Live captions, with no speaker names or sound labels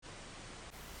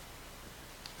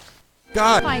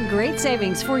God. Find great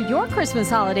savings for your Christmas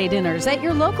holiday dinners at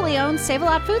your locally owned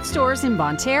Save-A-Lot food stores in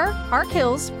Bonne Terre, Park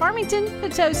Hills, Farmington,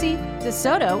 Potosi,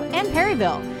 DeSoto, and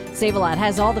Perryville. Save-A-Lot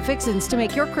has all the fixins to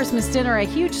make your Christmas dinner a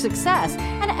huge success,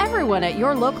 and everyone at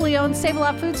your locally owned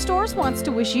Save-A-Lot food stores wants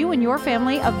to wish you and your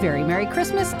family a very Merry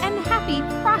Christmas and happy,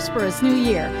 prosperous New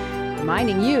Year.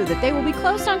 Reminding you that they will be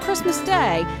closed on Christmas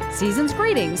Day. Season's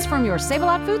greetings from your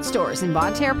Save-A-Lot food stores in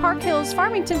Bonne Terre, Park Hills,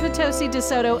 Farmington, Potosi,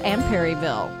 DeSoto, and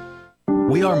Perryville.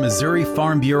 We are Missouri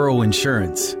Farm Bureau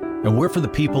Insurance, and we're for the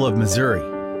people of Missouri,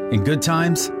 in good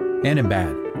times and in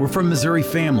bad. We're from Missouri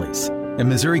families and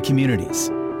Missouri communities.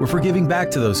 We're for giving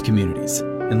back to those communities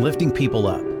and lifting people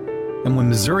up. And when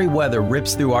Missouri weather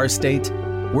rips through our state,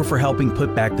 we're for helping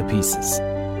put back the pieces.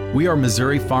 We are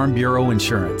Missouri Farm Bureau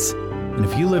Insurance, and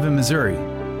if you live in Missouri,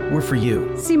 we're for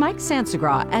you. See Mike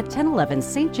Sansagra at 1011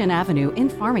 St. John Avenue in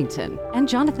Farmington and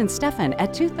Jonathan Steffen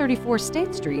at 234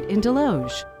 State Street in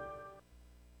Deloge.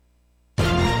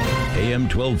 AM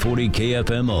 1240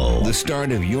 KFMO. The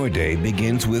start of your day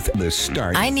begins with the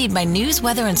start. I need my news,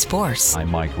 weather, and sports.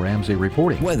 I'm Mike Ramsey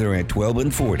reporting. Weather at 12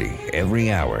 and 40 every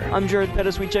hour. I'm Jared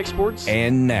Pettis. We check sports.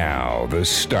 And now, the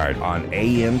start on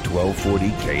AM 1240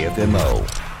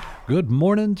 KFMO. Good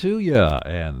morning to you,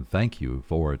 and thank you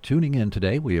for tuning in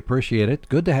today. We appreciate it.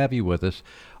 Good to have you with us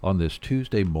on this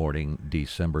Tuesday morning,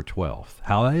 December 12th.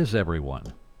 How is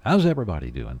everyone? How's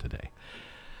everybody doing today?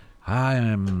 I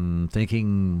am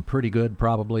thinking pretty good,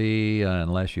 probably,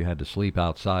 unless you had to sleep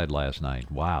outside last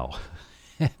night. Wow.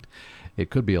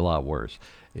 It could be a lot worse.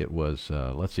 It was,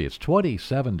 let's see, it's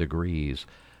 27 degrees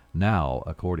now,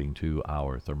 according to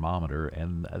our thermometer,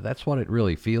 and that's what it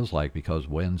really feels like because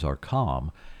winds are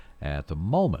calm at the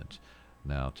moment.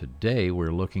 Now, today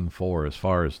we're looking for, as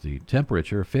far as the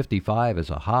temperature, 55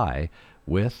 is a high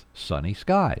with sunny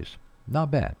skies. Not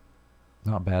bad.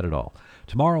 Not bad at all.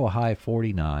 Tomorrow a high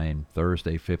 49,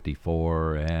 Thursday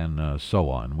 54, and so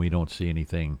on. We don't see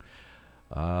anything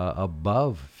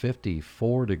above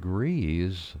 54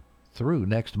 degrees through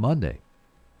next Monday.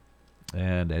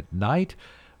 And at night,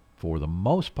 for the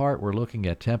most part, we're looking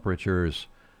at temperatures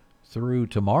through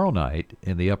tomorrow night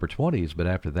in the upper 20s, but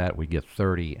after that we get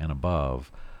 30 and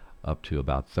above, up to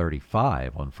about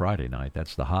 35 on Friday night.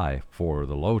 That's the high for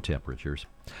the low temperatures.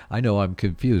 I know I'm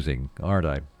confusing, aren't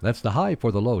I? That's the high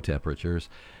for the low temperatures.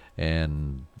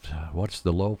 And what's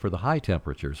the low for the high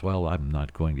temperatures? Well, I'm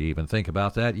not going to even think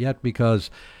about that yet because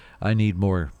I need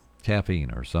more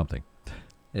caffeine or something.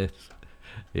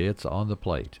 It's on the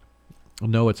plate.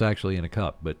 No, it's actually in a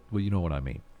cup, but well, you know what I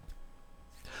mean.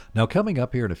 Now, coming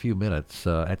up here in a few minutes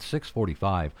at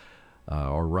 6:45,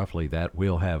 or roughly that,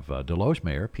 we'll have Deloge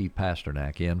Mayor Pete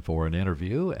Pasternak in for an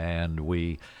interview, and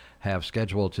we have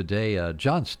scheduled today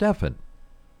John Steffen.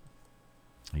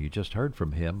 You just heard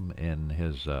from him in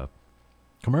his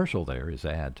commercial there, his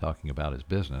ad talking about his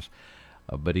business.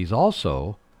 But he's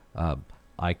also,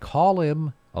 I call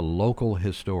him a local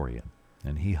historian.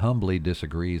 And he humbly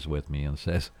disagrees with me and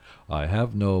says, I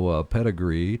have no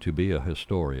pedigree to be a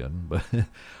historian,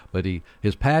 but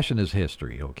his passion is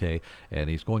history, okay?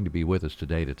 And he's going to be with us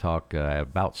today to talk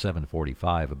about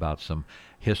 7:45 about some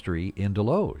history in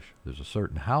Deloge. There's a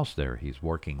certain house there he's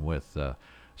working with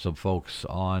some folks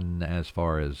on as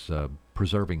far as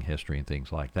preserving history and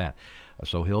things like that.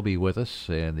 So he'll be with us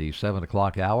in the 7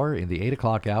 o'clock hour. In the 8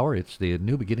 o'clock hour, it's the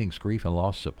New Beginnings Grief and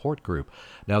Loss Support Group.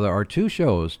 Now, there are two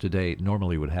shows today.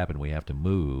 Normally would happen, we have to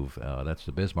move. That's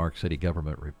the Bismarck City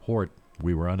Government Report.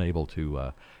 We were unable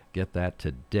to get that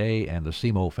today. And the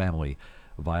SEMO Family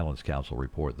Violence Council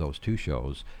Report. Those two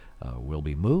shows will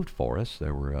be moved for us.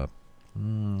 There were,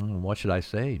 what should I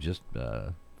say, just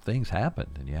things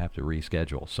happened, and you have to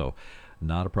reschedule. So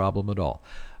not a problem at all.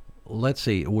 Let's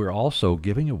see, we're also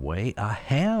giving away a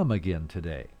ham again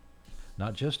today.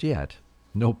 Not just yet.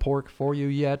 No pork for you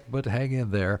yet, but hang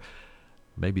in there.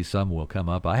 Maybe some will come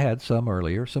up. I had some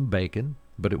earlier, some bacon,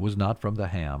 but it was not from the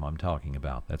ham I'm talking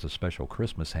about. That's a special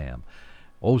Christmas ham.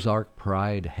 Ozark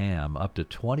Pride ham, up to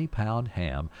 20-pound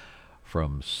ham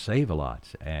from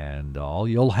Save-A-Lot. And all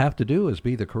you'll have to do is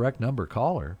be the correct number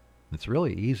caller. It's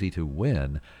really easy to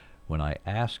win when I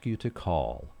ask you to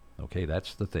call. Okay,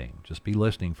 that's the thing. Just be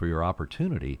listening for your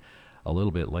opportunity a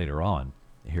little bit later on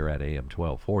here at AM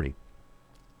 1240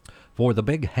 for the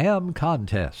Big Ham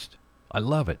Contest. I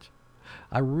love it.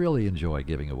 I really enjoy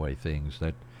giving away things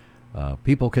that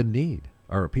people can need,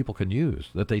 or people can use,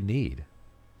 that they need.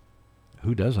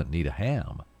 Who doesn't need a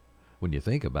ham? When you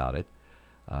think about it,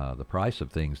 the price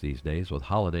of things these days with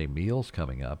holiday meals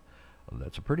coming up,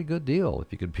 that's a pretty good deal.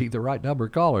 If you could be the right number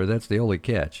caller, that's the only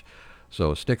catch.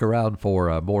 So stick around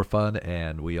for more fun,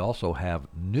 and we also have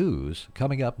news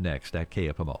coming up next at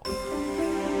KFMO.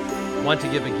 Want to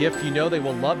give a gift you know they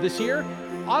will love this year?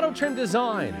 Auto Trim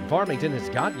Design in Farmington has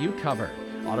got you covered.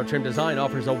 Auto Trim Design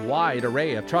offers a wide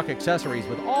array of truck accessories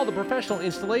with all the professional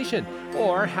installation.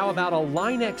 Or how about a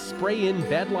Line-X spray-in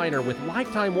bed liner with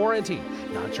lifetime warranty?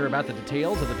 Not sure about the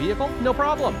details of the vehicle? No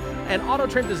problem. An Auto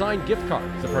Trim Design gift card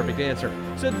is the perfect answer.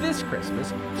 So this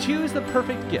Christmas, choose the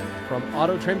perfect gift from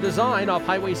Auto Trim Design off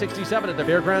Highway 67 at the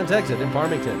Fairgrounds exit in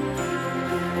Farmington.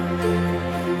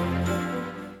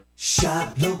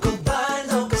 Shop local, buy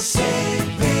local,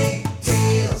 save big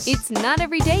deals. It's not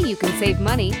every day you can save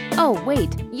money. Oh, wait,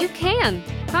 you can.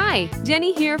 Hi,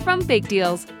 Jenny here from Big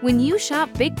Deals. When you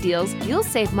shop Big Deals, you'll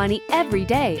save money every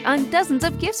day on dozens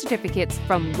of gift certificates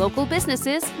from local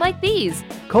businesses like these.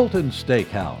 Colton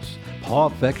Steakhouse,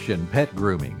 Pawfection Pet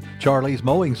Grooming, Charlie's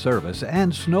Mowing Service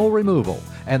and Snow Removal,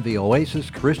 and the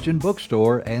Oasis Christian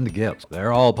Bookstore and Gifts.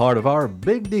 They're all part of our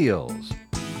Big Deals.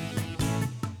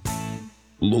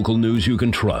 Local news you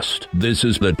can trust. This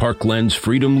is the Parkland's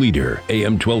Freedom Leader,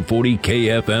 AM 1240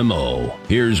 KFMO.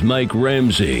 Here's Mike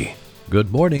Ramsey.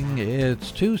 Good morning. It's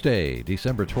Tuesday,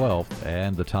 December 12th,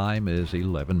 and the time is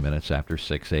 11 minutes after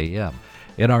 6 a.m.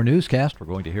 In our newscast, we're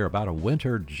going to hear about a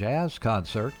winter jazz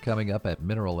concert coming up at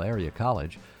Mineral Area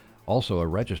College. Also, a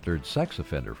registered sex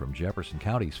offender from Jefferson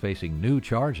County is facing new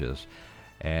charges.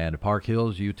 And Park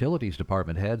Hills Utilities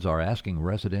Department heads are asking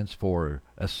residents for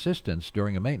assistance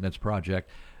during a maintenance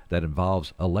project that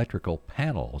involves electrical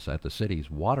panels at the city's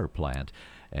water plant.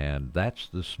 And that's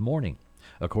this morning.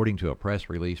 According to a press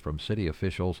release from city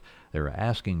officials, they're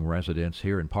asking residents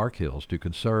here in Park Hills to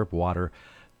conserve water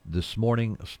this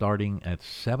morning starting at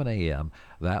 7 a.m.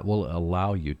 That will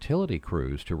allow utility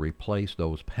crews to replace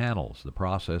those panels. The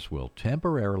process will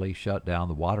temporarily shut down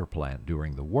the water plant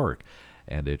during the work,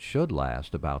 and it should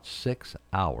last about 6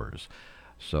 hours.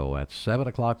 So at 7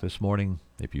 o'clock this morning,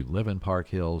 if you live in Park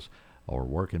Hills or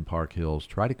work in Park Hills,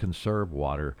 try to conserve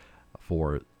water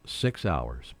for 6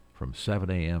 hours from 7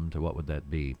 a.m. to what would that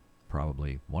be?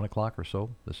 Probably 1 o'clock or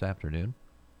so this afternoon.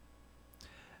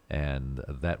 And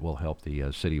that will help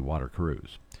the city water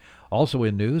crews. Also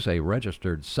in news, a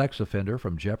registered sex offender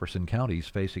from Jefferson County is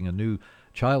facing a new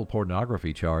child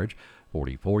pornography charge.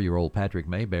 44-year-old Patrick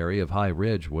Mayberry of High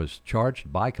Ridge was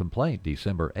charged by complaint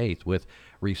December 8th with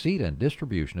receipt and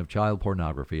distribution of child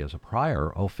pornography as a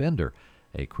prior offender.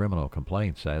 A criminal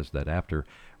complaint says that after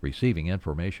receiving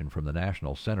information from the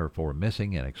National Center for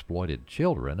Missing and Exploited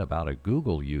Children about a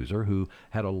Google user who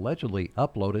had allegedly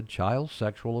uploaded child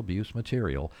sexual abuse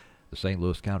material, the St.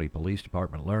 Louis County Police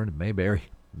Department learned Mayberry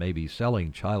may be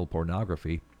selling child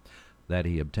pornography that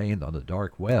he obtained on the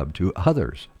dark web to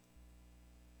others.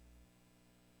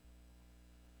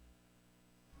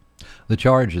 The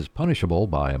charge is punishable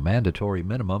by a mandatory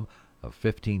minimum of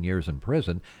 15 years in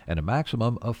prison and a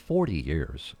maximum of 40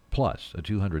 years, plus a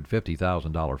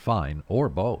 $250,000 fine or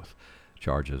both.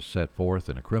 Charges set forth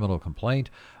in a criminal complaint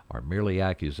are merely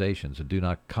accusations and do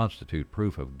not constitute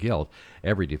proof of guilt.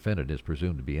 Every defendant is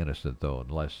presumed to be innocent, though,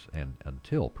 unless and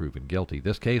until proven guilty.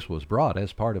 This case was brought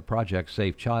as part of Project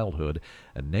Safe Childhood,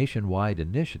 a nationwide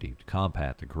initiative to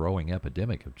combat the growing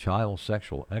epidemic of child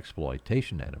sexual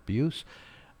exploitation and abuse.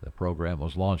 The program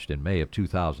was launched in May of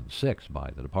 2006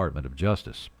 by the Department of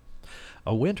Justice.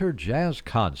 A winter jazz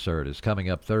concert is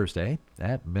coming up Thursday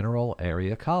at Mineral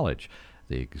Area College.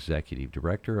 The executive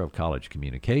director of college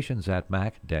communications at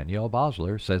MAC, Danielle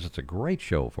Bosler, says it's a great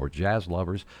show for jazz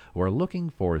lovers who are looking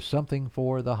for something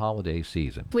for the holiday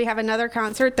season. We have another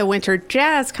concert, the Winter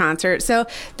Jazz Concert. So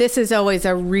this is always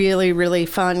a really, really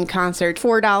fun concert.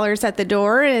 $4 at the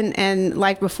door and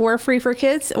like before, free for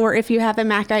kids, or if you have a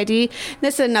MAC ID.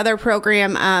 This is another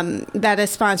program that is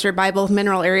sponsored by both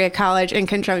Mineral Area College in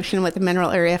conjunction with the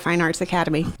Mineral Area Fine Arts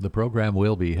Academy. The program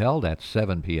will be held at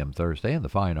 7 p.m. Thursday in the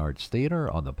Fine Arts Theater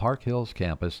on the Park Hills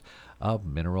campus of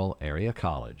Mineral Area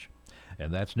College.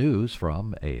 And that's news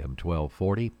from AM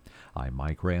 1240. I'm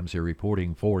Mike Ramsey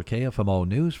reporting for KFMO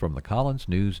News from the Collins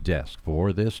News Desk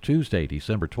for this Tuesday,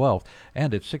 December 12th.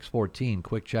 And at 6:14,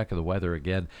 quick check of the weather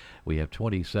again. We have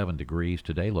 27 degrees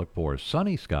today. Look for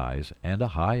sunny skies and a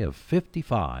high of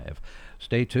 55.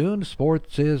 Stay tuned.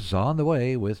 Sports is on the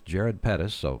way with Jared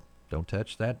Pettis, so don't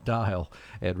touch that dial.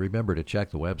 And remember to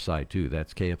check the website, too.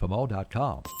 That's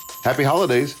KFMO.com. Happy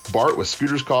holidays. Bart with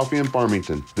Scooters Coffee in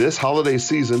Farmington. This holiday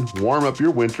season, warm up your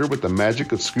winter with the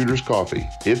magic of Scooters Coffee.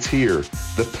 It's here.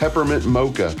 The Peppermint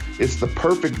Mocha. It's the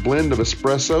perfect blend of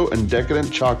espresso and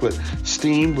decadent chocolate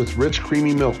steamed with rich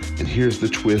creamy milk. And here's the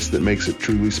twist that makes it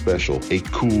truly special. A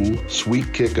cool,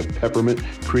 sweet kick of peppermint,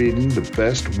 creating the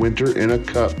best winter in a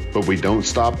cup. But we don't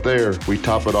stop there. We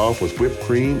top it off with whipped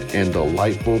cream and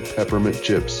delightful peppermint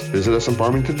chips. Visit us in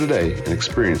Farmington today and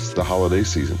experience the holiday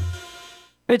season.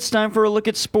 It's time for a look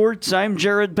at sports. I'm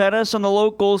Jared Pettis. On the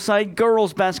local side,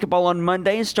 girls basketball on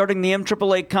Monday, starting the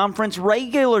MAAA Conference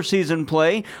regular season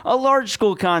play. A large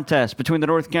school contest between the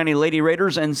North County Lady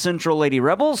Raiders and Central Lady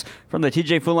Rebels. From the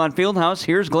TJ Foulon Fieldhouse,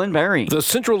 here's Glenn Barry. The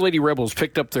Central Lady Rebels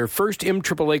picked up their first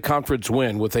MAAA Conference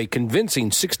win with a convincing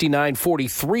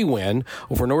 69-43 win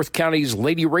over North County's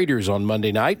Lady Raiders on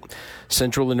Monday night.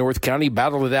 Central and North County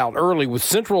battled it out early, with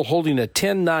Central holding a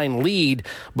 10-9 lead,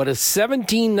 but a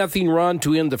 17-0 run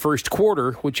to end the first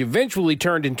quarter, which eventually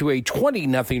turned into a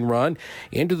 20-0 run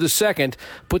into the second,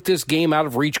 put this game out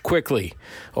of reach quickly.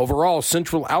 Overall,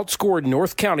 Central outscored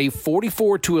North County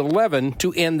 44-11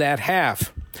 to end that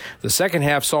half. The second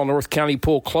half saw North County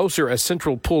pull closer as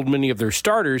Central pulled many of their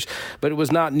starters, but it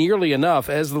was not nearly enough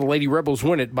as the Lady Rebels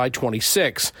win it by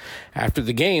 26. After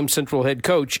the game, Central head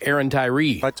coach Aaron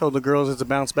Tyree. I told the girls it's a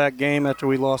bounce-back game after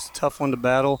we lost a tough one to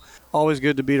battle. Always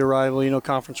good to beat a rival,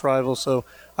 conference rival, so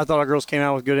I thought our girls came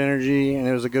out with good energy, and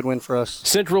it was a good win for us.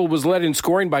 Central was led in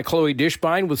scoring by Chloe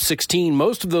Dishbine with 16,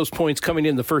 most of those points coming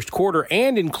in the first quarter,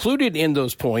 and included in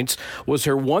those points was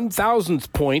her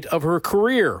 1,000th point of her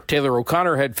career. Taylor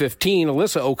O'Connor had 15,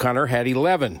 Alyssa O'Connor had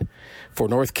 11. For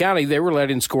North County, they were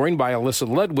led in scoring by Alyssa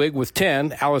Ludwig with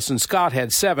 10, Allison Scott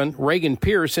had 7, Reagan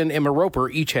Pierce and Emma Roper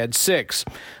each had 6.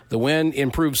 The win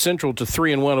improves Central to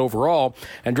 3-1 overall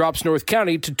and drops North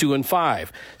County to 2-5.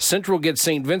 Central gets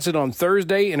St. Vincent on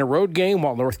Thursday in a road game,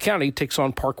 while North County takes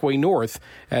on Parkway North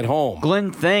at home.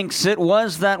 Glenn, thanks. It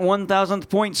was that 1,000th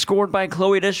point scored by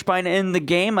Chloe Dishbine in the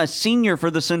game, a senior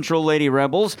for the Central Lady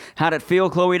Rebels. How'd it feel,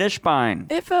 Chloe Dishbine?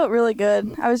 It felt really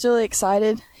good. I was really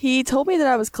excited. He told me that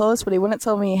I was close, but he wouldn't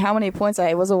tell me how many points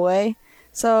I was away.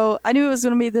 So I knew it was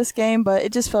going to be this game, but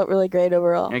it just felt really great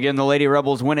overall. Again, the Lady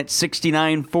Rebels win at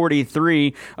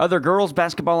 69-43. Other girls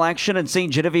basketball action, and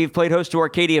St. Genevieve played host to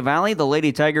Arcadia Valley. The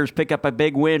Lady Tigers pick up a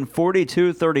big win,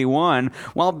 42-31,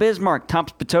 while Bismarck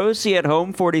tops Potosi at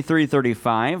home,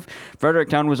 43-35.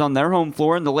 Fredericktown was on their home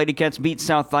floor, and the Lady Cats beat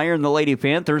South Thyre and the Lady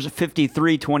Panthers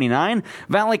 53-29.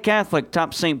 Valley Catholic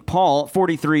tops St. Paul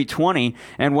 43-20,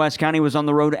 and West County was on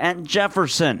the road at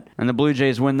Jefferson, and the Blue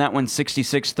Jays win that one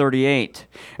 66-38.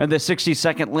 And the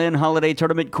 62nd Lynn Holiday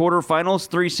Tournament quarterfinals,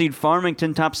 3-seed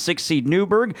Farmington tops 6-seed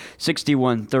Newburgh,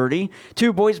 61-30.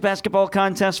 Two boys basketball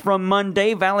contests from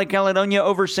Monday, Valley Caledonia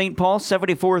over St. Paul,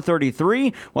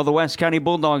 74-33, while the West County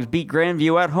Bulldogs beat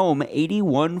Grandview at home,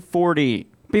 81-40.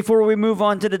 Before we move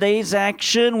on to today's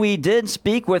action, we did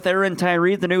speak with Aaron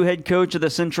Tyree, the new head coach of the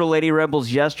Central Lady Rebels,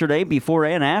 yesterday, before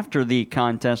and after the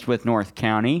contest with North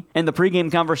County. In the pregame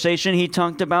conversation, he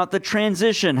talked about the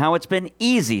transition, how it's been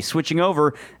easy switching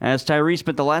over, as Tyree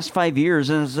spent the last 5 years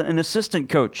as an assistant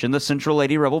coach in the Central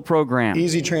Lady Rebel program.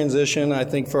 Easy transition, I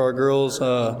think, for our girls.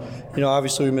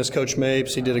 Obviously we miss Coach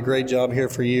Mapes. He did a great job here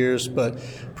for years, but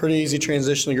pretty easy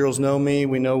transition. The girls know me.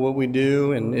 We know what we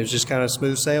do, and it's just kind of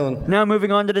smooth sailing. Now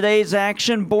moving on to today's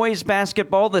action, boys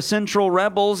basketball. The Central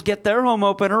Rebels get their home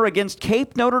opener against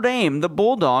Cape Notre Dame. The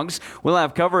Bulldogs will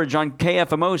have coverage on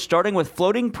KFMO starting with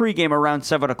floating pregame around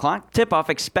 7 o'clock. Tip-off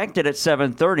expected at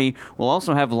 7:30. We'll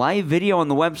also have live video on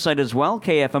the website as well,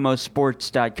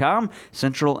 KFMOsports.com,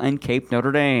 Central and Cape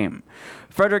Notre Dame.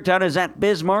 Fredericktown is at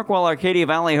Bismarck, while Arcadia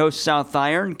Valley hosts South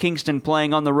Thyre. Kingston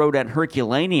playing on the road at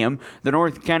Herculaneum. The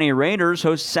North County Raiders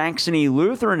host Saxony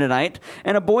Lutheran tonight.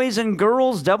 And a boys and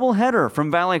girls doubleheader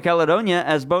from Valley Caledonia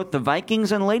as both the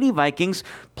Vikings and Lady Vikings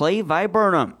play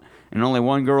Viburnum. And only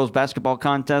one girls basketball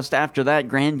contest after that.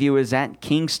 Grandview is at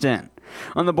Kingston.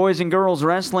 On the boys and girls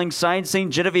wrestling side,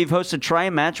 St. Genevieve hosts a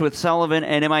tri-match with Sullivan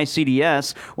and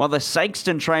MICDS, while the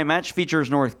Sykeston tri-match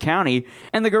features North County,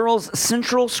 and the girls'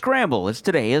 Central Scramble is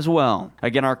today as well.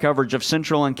 Again, our coverage of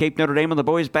Central and Cape Notre Dame on the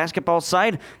boys basketball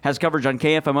side has coverage on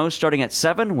KFMO starting at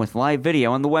 7 with live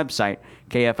video on the website,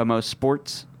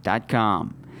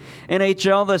 KFMOsports.com.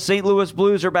 NHL, the St. Louis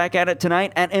Blues are back at it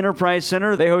tonight at Enterprise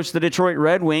Center. They host the Detroit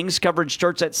Red Wings. Coverage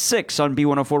starts at 6 on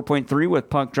B104.3 with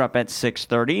puck drop at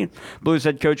 6:30. Blues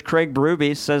head coach Craig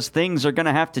Berube says things are going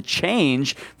to have to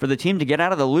change for the team to get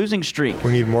out of the losing streak.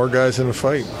 We need more guys in the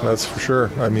fight, that's for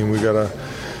sure. I mean,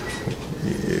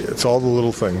 it's all the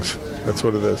little things. That's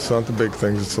what it is. It's not the big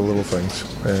things, it's the little things.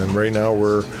 And right now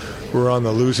we're on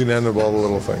the losing end of all the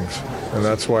little things. And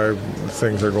that's why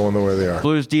things are going the way they are.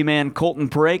 Blues D-man Colton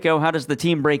Pareko, how does the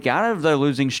team break out of the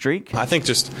losing streak? I think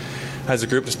just as a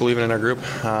group, just believing in our group,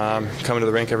 coming to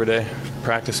the rink every day,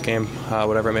 practice, game,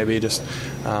 whatever it may be, just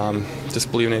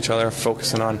believing in each other,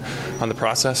 focusing on the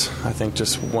process. I think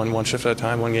just one shift at a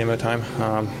time, one game at a time.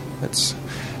 It's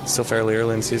still fairly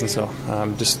early in the season, so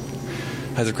just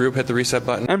as a group hit the reset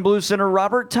button. And Blues center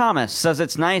Robert Thomas says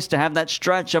it's nice to have that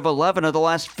stretch of 11 of the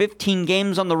last 15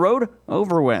 games on the road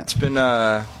over with. It's been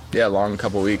a long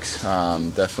couple weeks.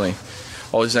 Definitely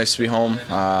always nice to be home.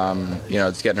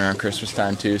 It's getting around Christmas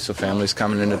time too, so family's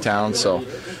coming into town. So,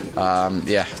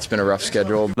 it's been a rough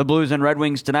schedule. The Blues and Red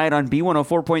Wings tonight on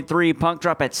B104.3. Puck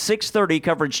drop at 6:30.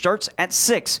 Coverage starts at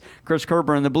 6. Chris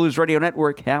Kerber and the Blues Radio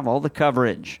Network have all the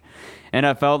coverage.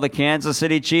 NFL, the Kansas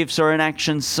City Chiefs are in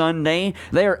action Sunday.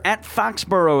 They are at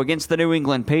Foxborough against the New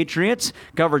England Patriots.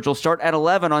 Coverage will start at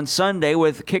 11 on Sunday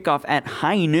with kickoff at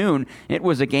high noon. It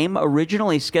was a game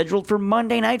originally scheduled for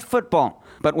Monday Night Football,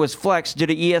 but was flexed due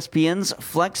to ESPN's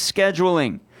flex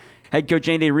scheduling. Head coach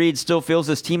Andy Reid still feels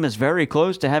his team is very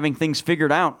close to having things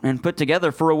figured out and put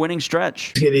together for a winning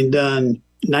stretch. It's getting done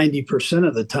 90%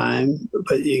 of the time,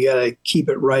 but you got to keep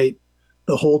it right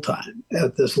the whole time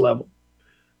at this level.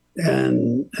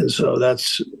 And so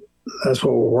that's what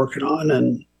we're working on.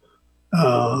 And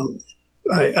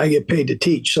I get paid to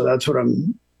teach, so that's what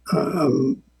I'm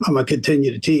going to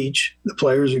continue to teach. The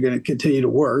players are going to continue to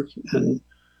work, and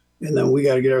then we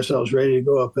got to get ourselves ready to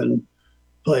go up and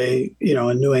play,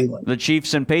 in New England. The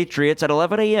Chiefs and Patriots at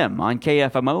 11 a.m. on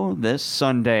KFMO this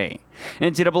Sunday.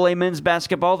 NCAA men's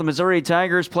basketball, the Missouri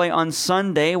Tigers play on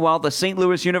Sunday, while the St.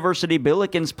 Louis University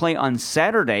Billikens play on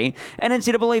Saturday. And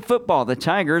NCAA football, the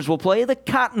Tigers will play the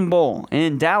Cotton Bowl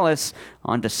in Dallas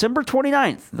on December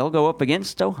 29th. They'll go up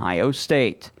against Ohio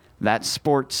State. That's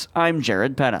sports. I'm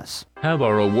Jared Pettis. Have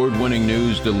our award-winning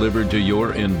news delivered to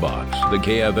your inbox. The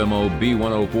KFMO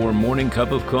B104 Morning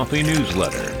Cup of Coffee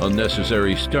newsletter. A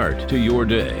necessary start to your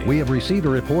day. We have received a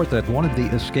report that one of the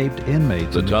escaped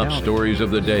inmates... The top stories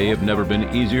of the day have never been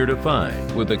easier to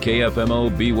find with the KFMO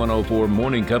B104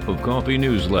 Morning Cup of Coffee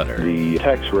newsletter. The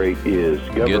tax rate is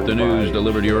governed. Get the news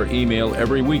delivered to your email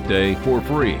every weekday for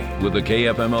free with the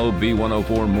KFMO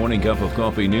B104 Morning Cup of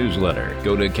Coffee newsletter.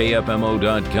 Go to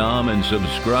KFMO.com and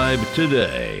subscribe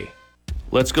today.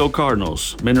 Let's go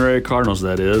Cardinals. Mineray Cardinals,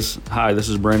 that is. Hi, this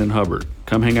is Brandon Hubbard.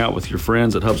 Come hang out with your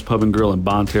friends at Hub's Pub & Grill in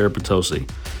Bonne Terre, Potosi.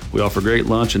 We offer great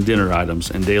lunch and dinner items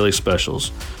and daily specials.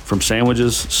 From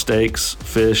sandwiches, steaks,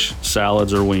 fish,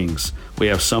 salads, or wings. We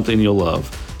have something you'll love.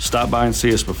 Stop by and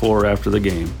see us before or after the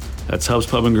game. That's Hub's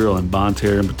Pub & Grill in Bonne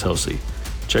Terre and Potosi.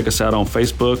 Check us out on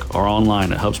Facebook or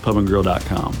online at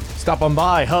hubspubandgrill.com. Stop on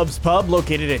by Hub's Pub,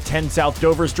 located at 10 South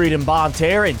Dover Street in Bonne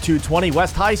Terre and 220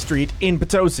 West High Street in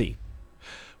Potosi.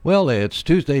 Well, it's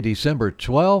Tuesday, December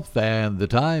 12th, and the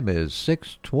time is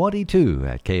 6:22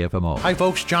 at KFMO. Hi,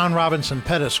 folks. John Robinson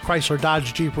Pettis, Chrysler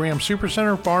Dodge Jeep Ram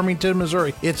Supercenter, Farmington,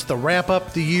 Missouri. It's the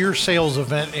wrap-up the year sales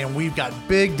event, and we've got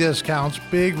big discounts,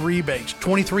 big rebates.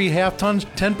 23 half-tons,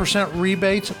 10%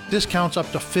 rebates, discounts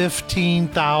up to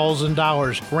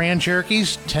 $15,000. Grand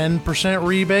Cherokees, 10%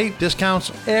 rebate,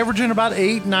 discounts averaging about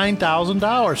 $8,000,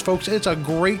 $9,000. Folks, it's a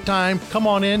great time. Come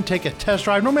on in, take a test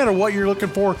drive. No matter what you're looking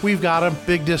for, we've got them.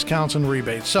 Big discounts and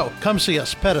rebates. So come see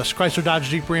us. Pettis, Chrysler Dodge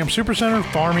Jeep Ram Supercenter,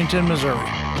 Farmington, Missouri.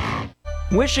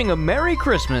 Wishing a Merry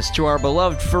Christmas to our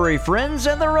beloved furry friends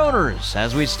and their owners.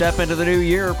 As we step into the new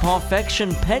year,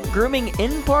 Pawfection Pet Grooming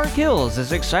in Park Hills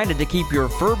is excited to keep your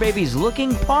fur babies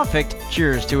looking perfect.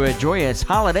 Cheers to a joyous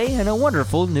holiday and a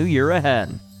wonderful new year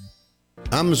ahead.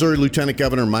 I'm Missouri Lieutenant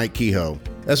Governor Mike Kehoe.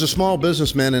 As a small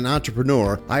businessman and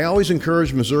entrepreneur, I always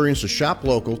encourage Missourians to shop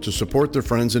local to support their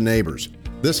friends and neighbors.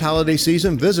 This holiday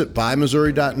season, visit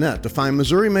buymissouri.net to find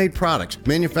Missouri-made products,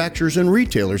 manufacturers, and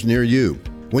retailers near you.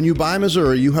 When you buy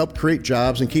Missouri, you help create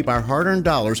jobs and keep our hard-earned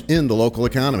dollars in the local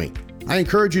economy. I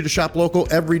encourage you to shop local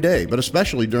every day, but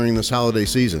especially during this holiday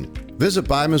season. Visit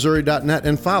buymissouri.net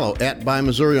and follow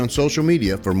 @BuyMissouri on social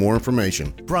media for more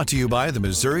information. Brought to you by the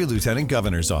Missouri Lieutenant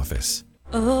Governor's Office.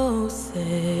 Oh,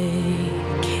 say,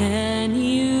 can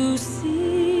you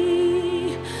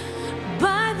see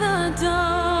by the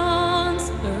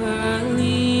dawn's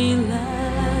early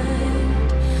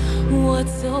light what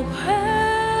so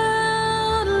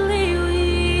proudly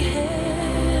we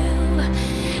hailed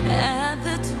at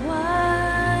the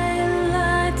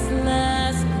twilight's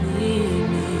last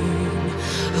gleaming,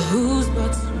 whose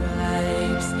broad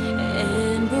stripes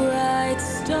and bright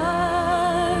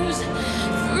stars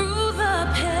through the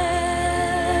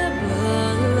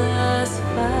perilous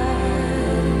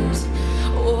fires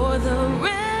o'er the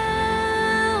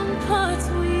ramparts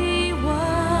we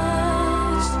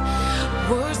watched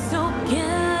were so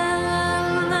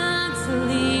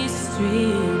gallantly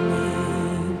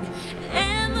streaming,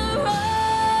 and the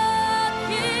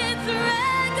rockets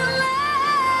rang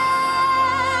aloud,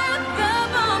 the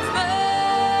bombs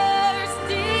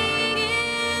bursting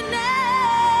in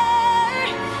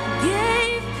air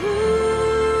gave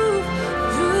proof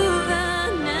through the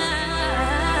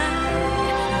night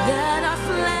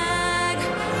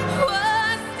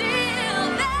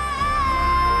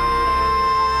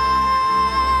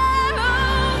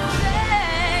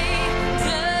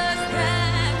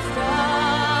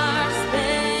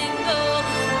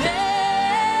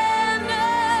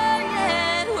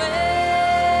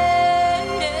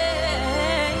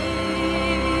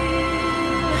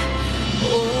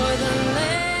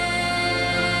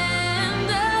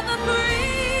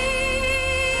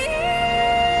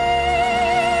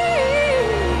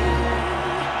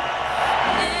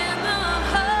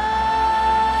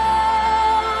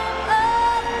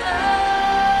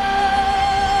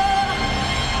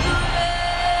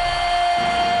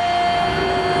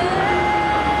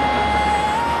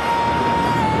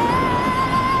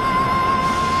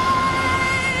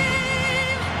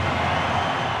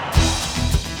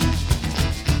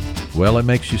Well, it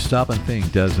makes you stop and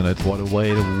think, doesn't it? What a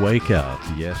way to wake up.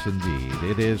 Yes, indeed.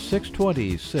 It is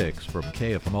 6:26 from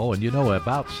KFMO, and you know,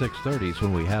 about 6:30 is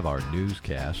when we have our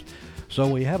newscast. So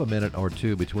we have a minute or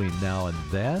two between now and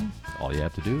then. All you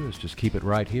have to do is just keep it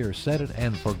right here. Set it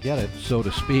and forget it, so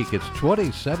to speak. It's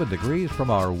 27 degrees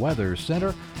from our weather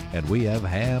center, and we have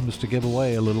hams to give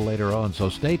away a little later on. So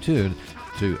stay tuned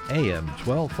to AM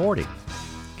 1240.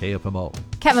 KFMO.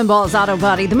 Kevin Ball's Auto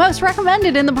Body, the most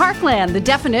recommended in the Parkland. The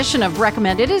definition of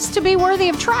recommended is to be worthy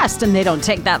of trust, and they don't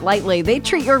take that lightly. They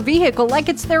treat your vehicle like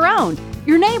it's their own.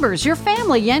 Your neighbors, your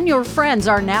family, and your friends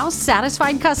are now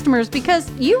satisfied customers because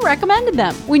you recommended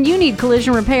them. When you need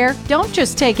collision repair, don't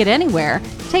just take it anywhere.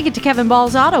 Take it to Kevin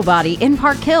Ball's Auto Body in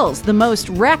Park Hills, the most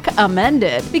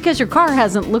recommended, because your car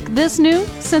hasn't looked this new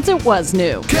since it was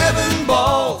new. Kevin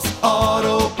Ball's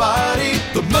Auto Body,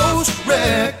 the most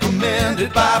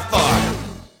recommended by far.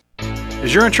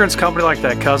 Is your insurance company like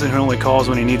that cousin who only calls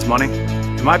when he needs money?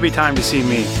 It might be time to see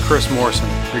me, Chris Morrison,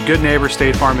 your good neighbor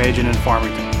State Farm agent in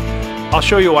Farmington. I'll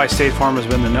show you why State Farm has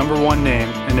been the #1 name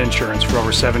in insurance for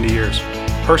over 70 years.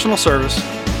 Personal service,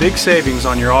 big savings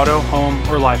on your auto, home,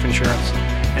 or life insurance,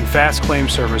 and fast claim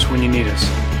service when you need us.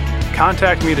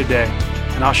 Contact me today,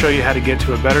 and I'll show you how to get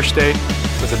to a better state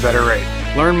with a better rate.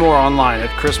 Learn more online at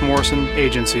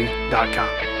chrismorrisonagency.com.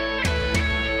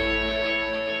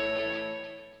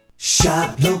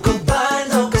 Shop local, buy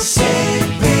local,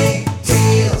 save big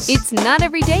deals. It's not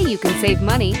every day you can save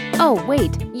money. Oh,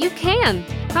 wait, you can.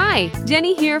 Hi,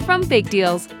 Jenny here from Big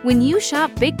Deals. When you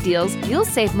shop Big Deals, you'll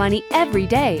save money every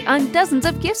day on dozens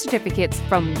of gift certificates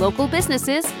from local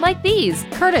businesses like these.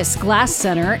 Curtis Glass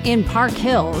Center in Park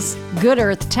Hills, Good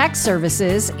Earth Tech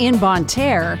Services in Bonne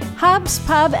Terre, Hub's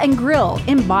Pub and Grill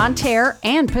in Bonne Terre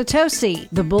and Potosi,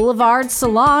 the Boulevard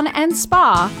Salon and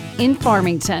Spa in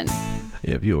Farmington.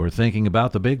 If you are thinking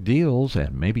about the big deals,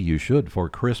 and maybe you should for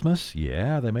Christmas,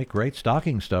 yeah, they make great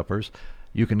stocking stuffers,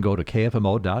 you can go to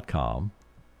KFMO.com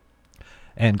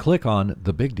and click on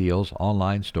the Big Deals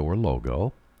online store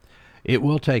logo. It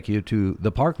will take you to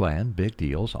the Parkland Big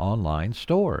Deals online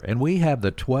store. And we have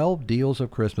the 12 deals of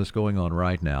Christmas going on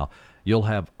right now. You'll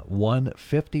have one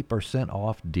 50%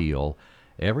 off deal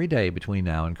every day between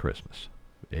now and Christmas.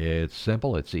 It's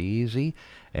simple, it's easy,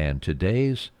 and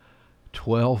today's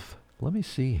 12... Let me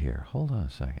see here. Hold on a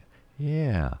second.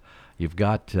 Yeah. You've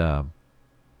got,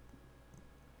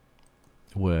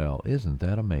 well, isn't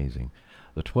that amazing?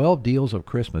 The 12 deals of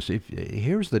Christmas.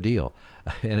 Here's the deal,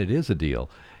 and it is a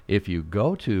deal. If you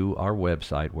go to our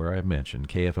website where I mentioned,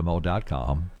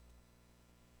 KFMO.com,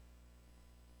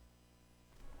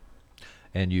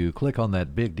 and you click on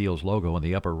that Big Deals logo in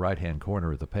the upper right-hand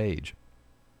corner of the page,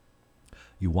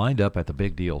 you wind up at the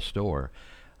Big Deals store.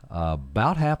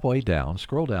 About halfway down,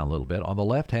 scroll down a little bit, on the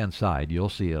left-hand side, you'll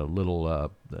see a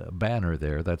little banner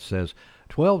there that says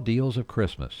 12 Deals of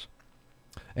Christmas.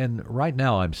 And right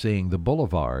now I'm seeing the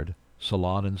Boulevard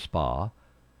Salon and Spa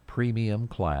Premium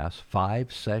Class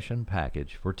 5-session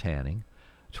package for tanning,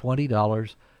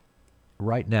 $20.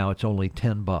 Right now it's only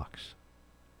 $10.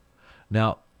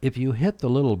 Now, if you hit the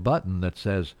little button that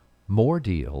says More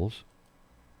Deals,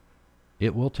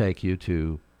 it will take you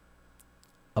to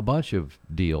a bunch of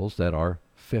deals that are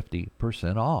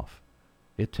 50% off.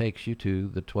 It takes you to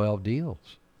the 12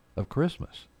 deals of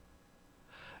Christmas.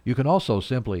 You can also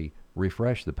simply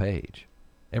refresh the page.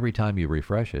 Every time you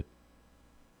refresh it,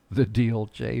 the deal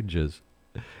changes,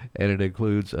 and it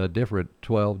includes a different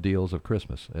 12 deals of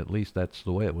Christmas. At least that's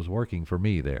the way it was working for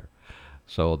me there.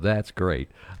 So that's great.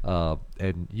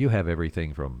 And you have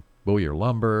everything from Bowyer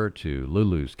Lumber to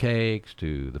Lulu's Cakes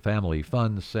to the Family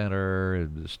Fun Center,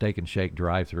 the Steak and Shake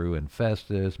drive-thru in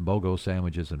Festus, BOGO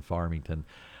Sandwiches in Farmington,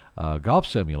 golf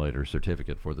simulator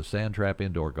certificate for the Sand Trap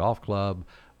Indoor Golf Club,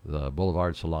 the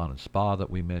Boulevard Salon and Spa that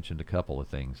we mentioned, a couple of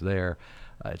things there.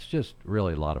 It's just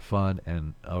really a lot of fun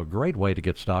and a great way to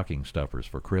get stocking stuffers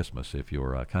for Christmas if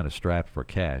you're kind of strapped for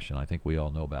cash, and I think we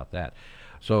all know about that.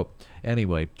 So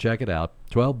anyway, check it out.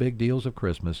 12 big deals of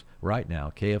Christmas right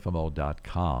now,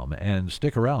 KFMO.com. And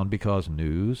stick around because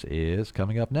news is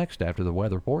coming up next after the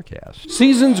weather forecast.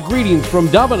 Season's greetings from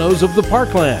Domino's of the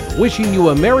Parkland, wishing you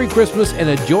a Merry Christmas and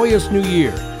a joyous New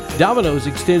Year. Domino's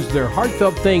extends their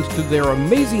heartfelt thanks to their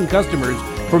amazing customers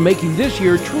for making this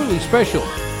year truly special.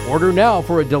 Order now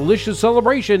for a delicious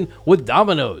celebration with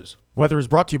Domino's. Weather is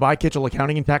brought to you by Kitchell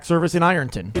Accounting and Tax Service in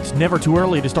Ironton. It's never too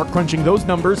early to start crunching those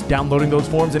numbers, downloading those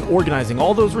forms, and organizing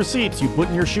all those receipts you put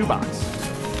in your shoebox.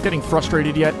 Getting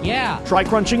frustrated yet? Yeah. Try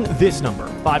crunching this number,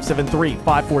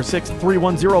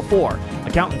 573-546-3104.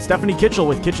 Accountant Stephanie Kitchell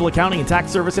with Kitchell Accounting and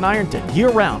Tax Service in Ironton,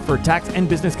 year-round for tax and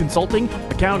business consulting,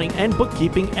 accounting and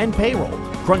bookkeeping and payroll.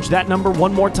 Crunch that number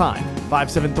one more time,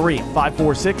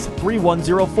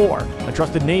 573-546-3104. A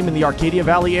trusted name in the Arcadia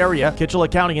Valley area, Kitchell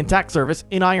Accounting and Tax Service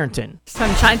in Ironton.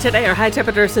 Sunshine today. Our high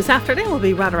temperatures this afternoon will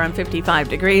be right around 55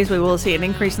 degrees. We will see an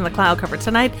increase in the cloud cover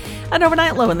tonight, and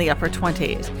overnight low in the upper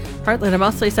 20s. Partly to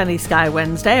mostly sunny sky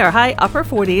Wednesday. Our high upper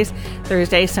 40s.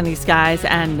 Thursday, sunny skies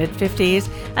and mid-50s.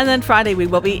 And then Friday, we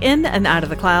will be in and out of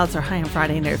the clouds. Our high on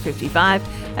Friday near 55.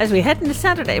 As we head into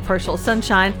Saturday, partial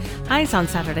sunshine. Highs on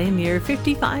Saturday near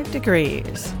 55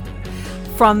 degrees.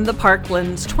 From the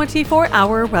Parkland's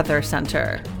 24-hour weather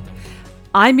center,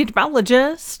 I'm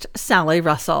meteorologist Sally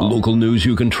Russell. Local news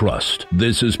you can trust.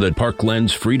 This is the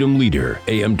Parkland's Freedom Leader,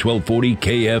 AM 1240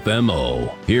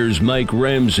 KFMO. Here's Mike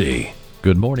Ramsey.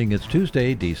 Good morning. It's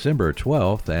Tuesday, December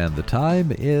 12th, and the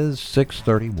time is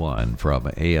 6:31 from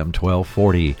AM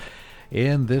 1240.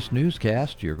 In this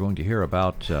newscast, you're going to hear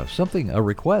about a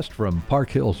request from Park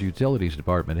Hills Utilities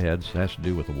Department heads. It has to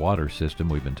do with the water system.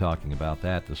 We've been talking about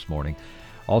that this morning.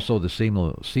 Also, the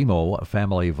KFMO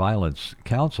Family Violence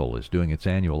Council is doing its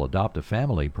annual Adopt a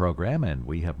Family program, and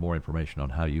we have more information on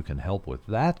how you can help with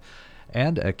that.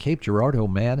 And a Cape Girardeau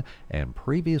man and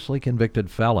previously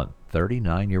convicted felon,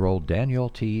 39-year-old Daniel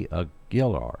T.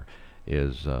 Aguilar,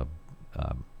 is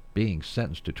being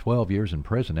sentenced to 12 years in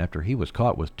prison after he was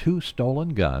caught with 2 stolen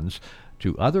guns,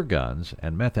 2 other guns,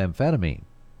 and methamphetamine.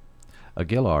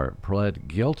 Aguilar pled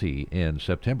guilty in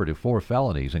September to 4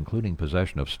 felonies, including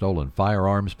possession of stolen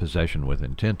firearms, possession with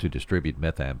intent to distribute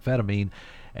methamphetamine,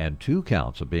 and 2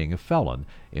 counts of being a felon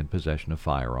in possession of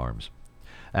firearms.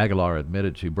 Aguilar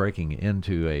admitted to breaking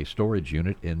into a storage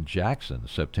unit in Jackson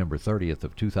September 30th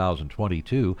of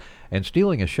 2022 and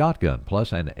stealing a shotgun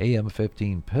plus an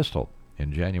AM-15 pistol.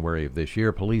 In January of this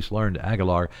year, police learned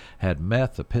Aguilar had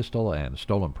meth, a pistol, and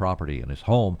stolen property in his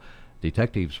home.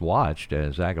 Detectives watched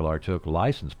as Aguilar took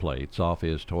license plates off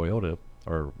his Toyota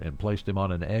and placed them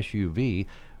on an SUV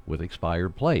with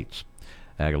expired plates.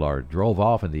 Aguilar drove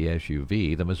off in the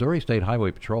SUV. The Missouri State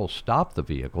Highway Patrol stopped the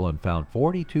vehicle and found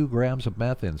 42 grams of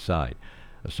meth inside.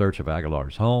 A search of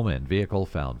Aguilar's home and vehicle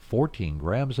found 14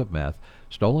 grams of meth,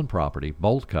 stolen property,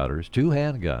 bolt cutters, 2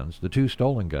 handguns. The 2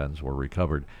 stolen guns were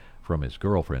recovered from his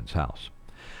girlfriend's house.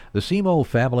 The KFMO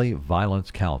Family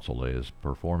Violence Council is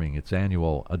performing its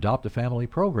annual Adopt a Family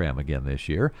program again this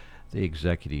year. The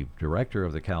executive director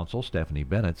of the council, Stephanie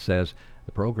Bennett, says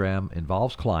the program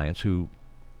involves clients who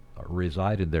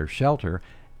reside in their shelter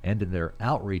and in their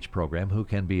outreach program who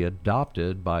can be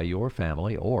adopted by your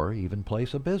family or even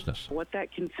place a business. What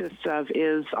that consists of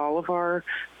is all of our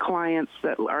clients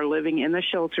that are living in the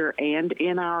shelter and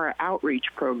in our outreach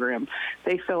program,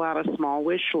 they fill out a small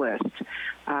wish list.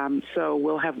 So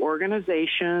we'll have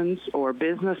organizations or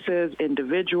businesses,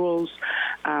 individuals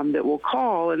that will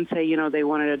call and say, they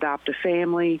want to adopt a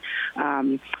family.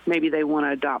 Maybe they want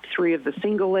to adopt 3 of the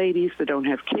single ladies that don't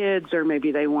have kids, or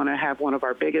maybe they want to have one of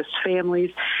our biggest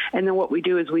families. And then what we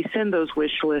do is we send those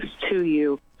wish lists to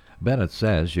you. Bennett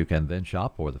says you can then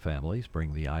shop for the families,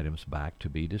 bring the items back to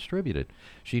be distributed.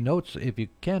 She notes if you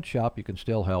can't shop, you can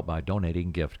still help by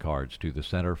donating gift cards to the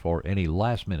center for any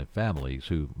last-minute families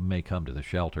who may come to the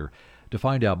shelter. To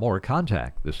find out more,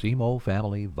 contact the KFMO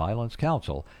Family Violence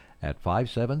Council at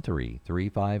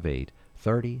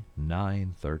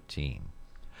 573-358-3913.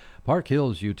 Park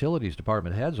Hills Utilities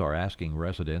Department heads are asking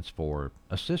residents for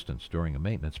assistance during a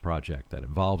maintenance project that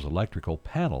involves electrical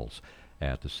panels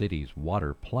at the city's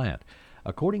water plant.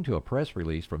 According to a press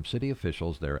release from city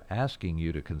officials, they're asking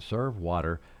you to conserve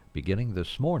water beginning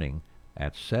this morning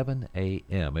at 7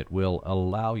 a.m. It will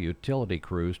allow utility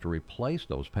crews to replace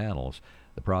those panels.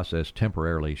 The process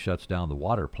temporarily shuts down the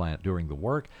water plant during the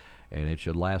work, and it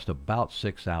should last about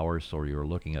 6 hours, so you're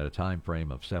looking at a time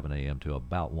frame of 7 a.m. to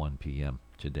about 1 p.m.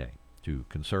 today to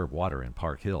conserve water in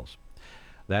Park Hills.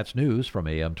 That's news from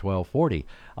AM 1240.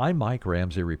 I'm Mike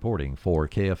Ramsey reporting for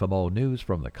KFMO News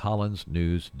from the Collins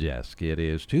News Desk. It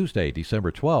is Tuesday,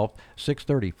 December 12th,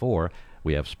 6:34.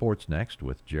 We have sports next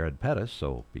with Jared Pettis,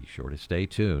 so be sure to stay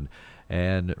tuned.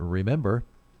 And remember,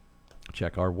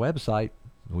 check our website.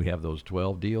 We have those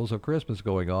 12 deals of Christmas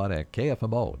going on at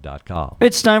KFMO.com.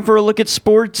 It's time for a look at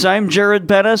sports. I'm Jared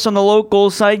Pettis. On the local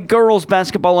side, girls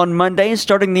basketball on Monday,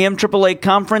 starting the MAAA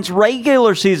Conference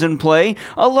regular season play.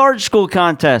 A large school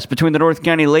contest between the North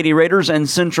County Lady Raiders and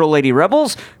Central Lady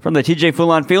Rebels. From the TJ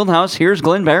Foulon Fieldhouse, here's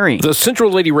Glenn Barry. The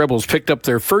Central Lady Rebels picked up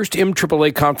their first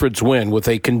MAAA Conference win with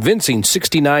a convincing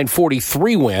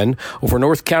 69-43 win over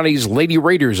North County's Lady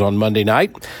Raiders on Monday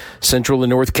night. Central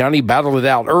and North County battled it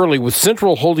out early, with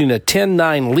Central holding a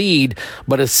 10-9 lead,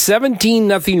 but a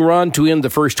 17-0 run to end the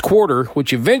first quarter,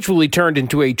 which eventually turned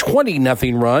into a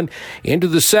 20-0 run into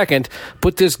the second,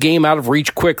 put this game out of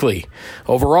reach quickly.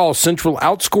 Overall, Central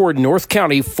outscored North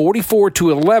County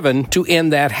 44-11 to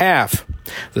end that half.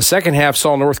 The second half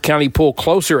saw North County pull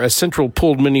closer as Central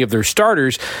pulled many of their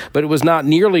starters, but it was not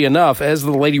nearly enough as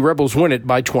the Lady Rebels win it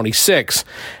by 26.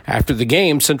 After the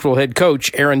game, Central head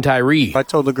coach Aaron Tyree. I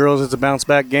told the girls it's a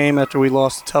bounce-back game after we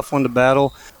lost a tough one to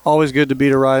Battle. Always good to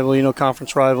beat a rival,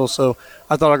 conference rival. So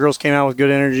I thought our girls came out with good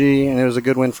energy, and it was a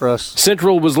good win for us.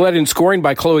 Central was led in scoring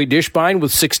by Chloe Dishbine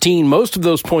with 16, most of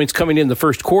those points coming in the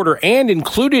first quarter, and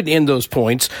included in those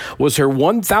points was her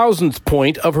 1,000th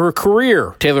point of her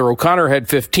career. Taylor O'Connor had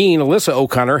 15, Alyssa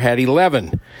O'Connor had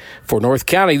 11. For North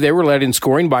County, they were led in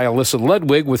scoring by Alyssa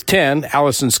Ludwig with 10,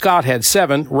 Allison Scott had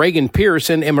 7, Reagan Pierce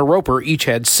and Emma Roper each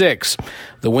had 6.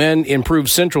 The win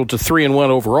improves Central to 3-1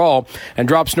 overall and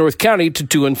drops North County to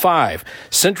 2-5.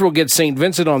 Central gets St.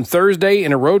 Vincent on Thursday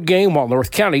in a road game, while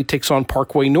North County takes on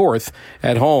Parkway North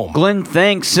at home. Glenn,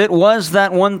 thanks. It was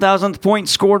that 1,000th point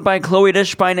scored by Chloe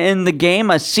Dishbine in the game,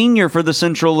 a senior for the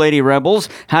Central Lady Rebels.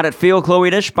 How'd it feel,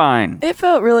 Chloe Dishbine? It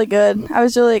felt really good. I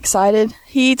was really excited.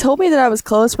 He told me that I was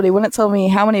close, but he wouldn't tell me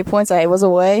how many points I was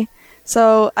away.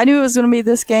 So I knew it was going to be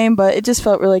this game, but it just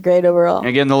felt really great overall.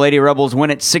 Again, the Lady Rebels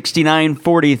win at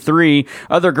 69-43.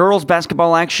 Other girls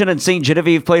basketball action, and St.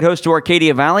 Genevieve played host to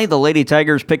Arcadia Valley. The Lady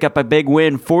Tigers pick up a big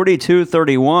win,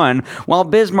 42-31, while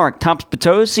Bismarck tops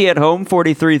Potosi at home,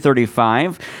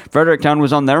 43-35. Fredericktown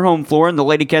was on their home floor, and the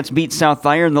Lady Cats beat South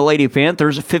Iron, the Lady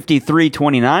Panthers,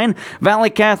 53-29.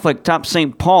 Valley Catholic tops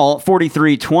St. Paul,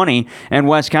 43-20, and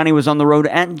West County was on the road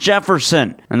at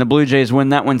Jefferson, and the Blue Jays win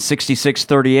that one,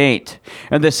 66-38.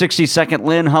 And the 62nd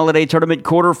Lynn Holiday Tournament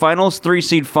quarterfinals,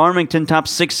 3-seed Farmington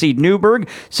tops 6-seed Newburgh,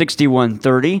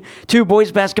 61-30. Two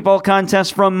boys basketball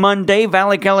contests from Monday,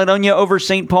 Valley Caledonia over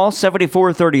St. Paul,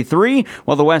 74-33,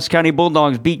 while the West County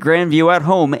Bulldogs beat Grandview at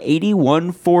home,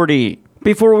 81-40.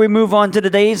 Before we move on to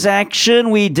today's action,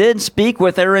 we did speak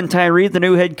with Aaron Tyree, the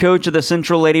new head coach of the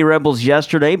Central Lady Rebels,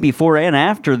 yesterday, before and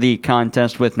after the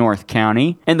contest with North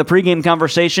County. In the pregame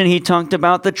conversation, he talked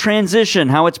about the transition,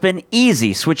 how it's been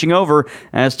easy switching over,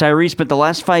 as Tyree spent the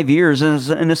last 5 years as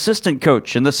an assistant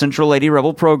coach in the Central Lady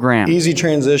Rebel program. Easy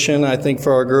transition, I think,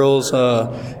 for our girls.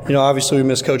 Obviously we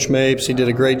miss Coach Mapes. He did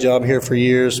a great job here for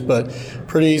years, but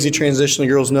pretty easy transition. The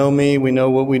girls know me. We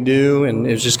know what we do, and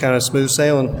it's just kind of smooth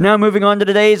sailing. Now moving on to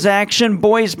today's action,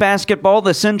 boys basketball,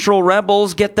 the Central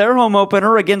Rebels get their home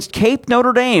opener against Cape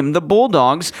Notre Dame. The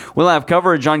Bulldogs will have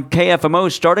coverage on KFMO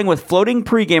starting with floating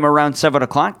pregame around 7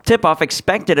 o'clock. Tip-off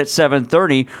expected at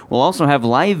 7:30. We'll also have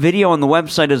live video on the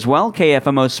website as well,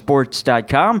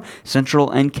 KFMOsports.com,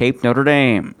 Central and Cape Notre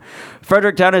Dame.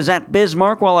 Fredericktown is at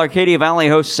Bismarck, while Arcadia Valley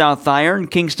hosts South Iron.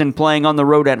 Kingston playing on the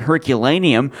road at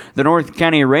Herculaneum. The North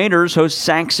County Raiders host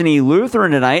Saxony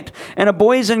Lutheran tonight. And a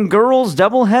boys and girls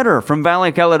doubleheader from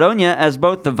Valley Caledonia as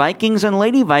both the Vikings and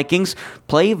Lady Vikings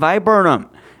play Viburnum.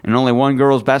 And only one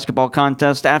girls basketball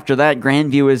contest after that.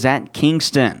 Grandview is at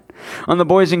Kingston. On the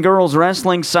boys and girls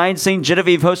wrestling side, St.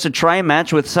 Genevieve hosts a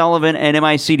tri-match with Sullivan and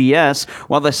MICDS,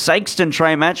 while the Sykeston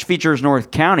tri-match features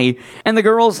North County, and the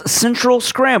girls' Central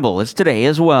Scramble is today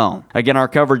as well. Again, our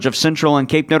coverage of Central and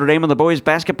Cape Notre Dame on the boys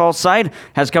basketball side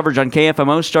has coverage on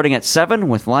KFMO starting at 7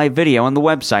 with live video on the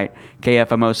website,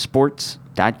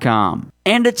 KFMOsports.com.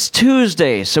 And it's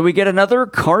Tuesday, so we get another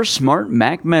Car Smart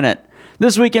Mac Minute.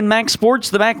 This week in Mac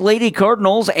Sports, the Mac Lady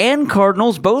Cardinals and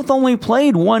Cardinals both only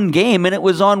played one game, and it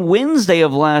was on Wednesday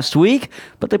of last week,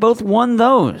 but they both won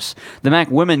those. The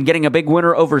Mac women getting a big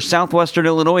winner over Southwestern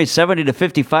Illinois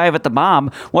 70-55 at the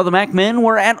Bob, while the Mac men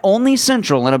were at Olney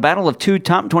Central in a battle of two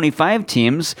top 25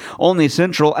 teams. Olney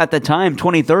Central at the time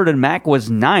 23rd and Mac was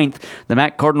 9th. The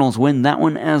Mac Cardinals win that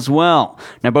one as well.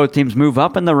 Now both teams move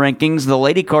up in the rankings. The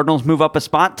Lady Cardinals move up a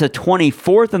spot to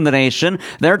 24th in the nation.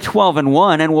 They're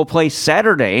 12-1 and will play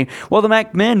Saturday, while the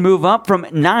Mac men move up from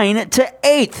 9 to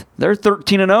 8th. They're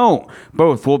 13-0.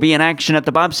 Both will be in action at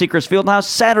the Bob Seacrest Fieldhouse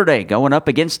Saturday, going up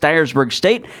against Dyersburg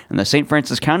State in the St.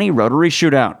 Francis County Rotary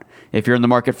Shootout. If you're in the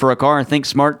market for a car, think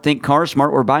smart, think Car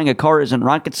Smart, where buying a car isn't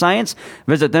rocket science.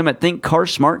 Visit them at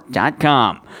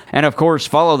thinkcarsmart.com. And of course,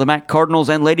 follow the Mac Cardinals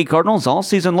and Lady Cardinals all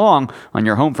season long on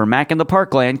your home for Mac in the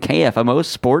Parkland, KFMO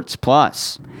Sports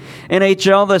Plus.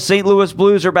 NHL, the St. Louis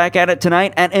Blues are back at it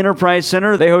tonight at Enterprise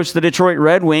Center. They host the Detroit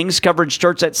Red Wings. Coverage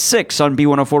starts at 6 on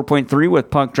B104.3 with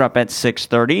puck drop at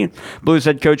 6:30. Blues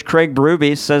head coach Craig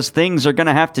Berube says things are going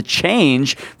to have to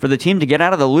change for the team to get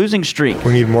out of the losing streak.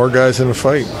 We need more guys in the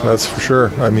fight, that's for sure.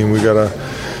 I mean, we got to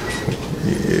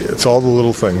it's all the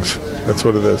little things. That's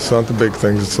what it is. It's not the big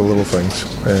things, it's the little things.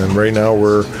 And right now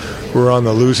we're on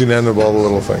the losing end of all the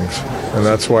little things. And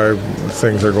that's why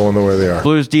things are going the way they are.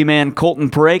 Blues D-man Colton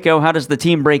Parayko, how does the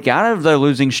team break out of their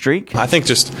losing streak? I think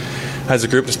just as a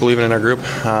group, just believing in our group,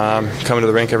 coming to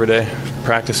the rink every day,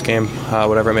 practice, game,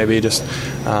 whatever it may be, just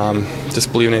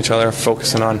believing in each other,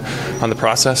 focusing on the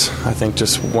process. I think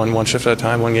just one shift at a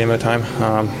time, one game at a time.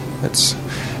 It's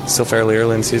still fairly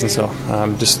early in the season, so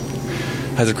just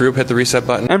as a group, hit the reset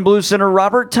button. And Blues center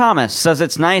Robert Thomas says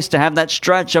it's nice to have that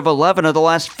stretch of 11 of the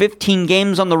last 15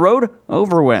 games on the road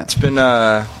over with. It's been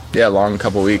a long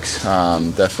couple weeks.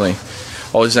 Definitely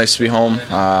always nice to be home.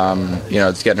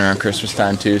 It's getting around Christmas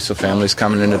time too, so family's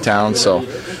coming into town. So,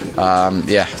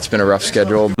 it's been a rough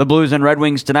schedule. The Blues and Red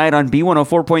Wings tonight on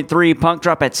B104.3. Puck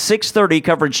drop at 6:30.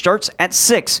 Coverage starts at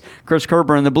 6. Chris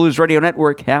Kerber and the Blues Radio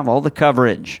Network have all the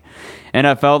coverage.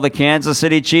 NFL, the Kansas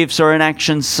City Chiefs are in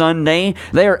action Sunday.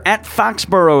 They are at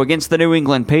Foxborough against the New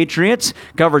England Patriots.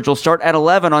 Coverage will start at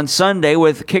 11 on Sunday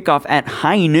with kickoff at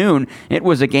high noon. It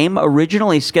was a game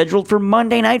originally scheduled for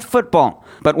Monday Night Football,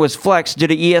 but was flexed due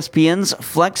to ESPN's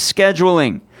flex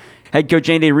scheduling. Head coach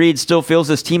Andy Reid still feels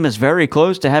his team is very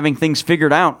close to having things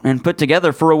figured out and put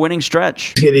together for a winning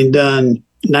stretch. It's getting done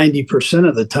 90%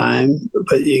 of the time,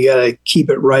 but you got to keep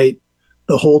it right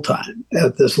the whole time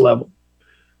at this level.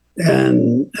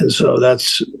 And so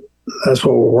that's what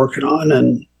we're working on.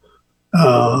 And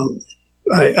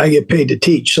I get paid to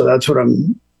teach, so that's what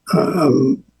I'm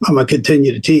going to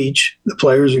continue to teach. The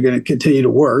players are going to continue to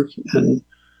work, and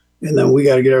then we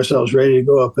got to get ourselves ready to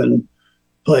go up and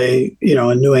play,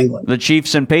 in New England. The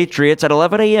Chiefs and Patriots at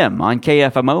 11 a.m. on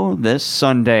KFMO this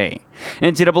Sunday.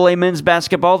 NCAA men's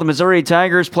basketball, the Missouri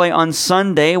Tigers play on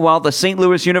Sunday, while the St.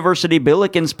 Louis University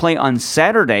Billikens play on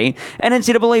Saturday. And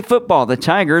NCAA football, the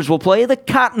Tigers will play the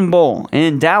Cotton Bowl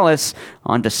in Dallas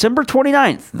on December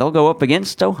 29th. They'll go up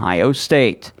against Ohio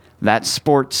State. That's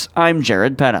sports. I'm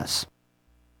Jared Pettis.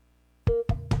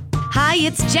 Hi,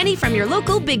 it's Jenny from your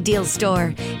local Big Deal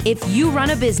store. If you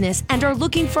run a business and are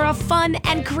looking for a fun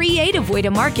and creative way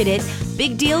to market it,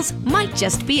 Big Deals might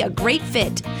just be a great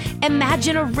fit.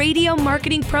 Imagine a radio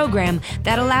marketing program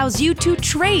that allows you to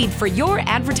trade for your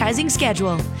advertising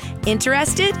schedule.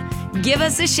 Interested? Give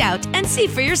us a shout and see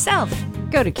for yourself.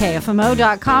 Go to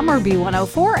KFMO.com or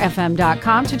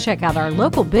B104FM.com to check out our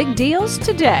local Big Deals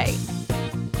today.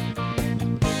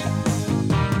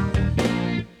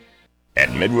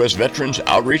 At Midwest Veterans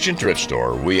Outreach and Thrift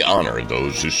Store, we honor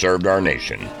those who served our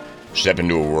nation. Step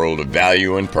into a world of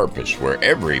value and purpose where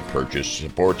every purchase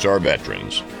supports our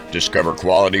veterans. Discover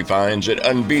quality finds at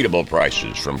unbeatable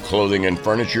prices, from clothing and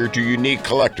furniture to unique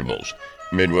collectibles.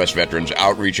 Midwest Veterans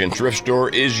Outreach and Thrift Store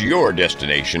is your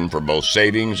destination for both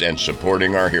savings and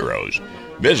supporting our heroes.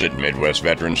 Visit Midwest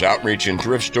Veterans Outreach and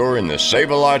Thrift Store in the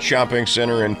Save-A-Lot Shopping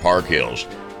Center in Park Hills.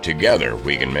 Together,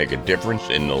 we can make a difference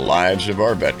in the lives of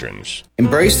our veterans.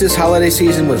 Embrace this holiday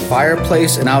season with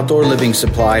Fireplace and Outdoor Living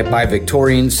Supply by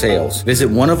Victorian Sales. Visit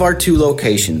one of our 2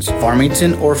 locations,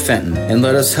 Farmington or Fenton, and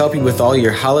let us help you with all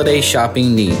your holiday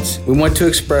shopping needs. We want to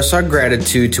express our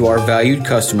gratitude to our valued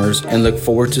customers and look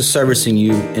forward to servicing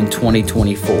you in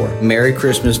 2024. Merry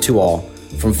Christmas to all.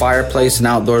 From Fireplace and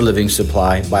Outdoor Living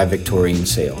Supply by Victorian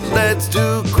Sales. Let's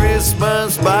do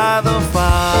Christmas by the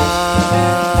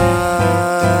fire.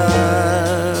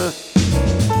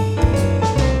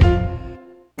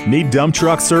 Need dump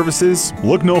truck services?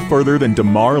 Look no further than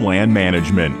DeMar Land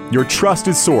Management, your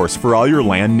trusted source for all your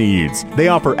land needs. They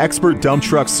offer expert dump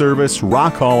truck service,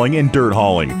 rock hauling, and dirt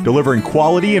hauling, delivering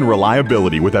quality and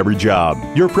reliability with every job.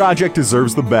 Your project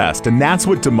deserves the best, and that's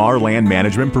what DeMar Land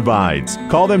Management provides.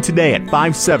 Call them today at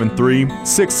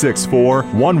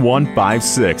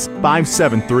 573-664-1156,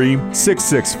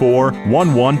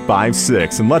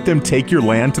 573-664-1156, and let them take your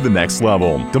land to the next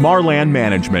level. DeMar Land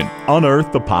Management.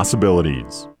 Unearth the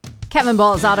possibilities. Kevin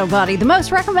Ball's Auto Body, the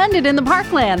most recommended in the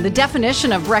Parkland. The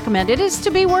definition of recommended is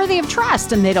to be worthy of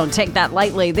trust, and they don't take that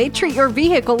lightly. They treat your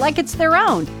vehicle like it's their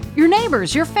own. Your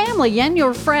neighbors, your family, and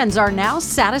your friends are now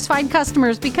satisfied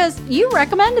customers because you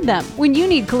recommended them. When you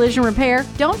need collision repair,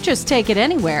 don't just take it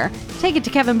anywhere. Take it to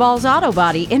Kevin Ball's Auto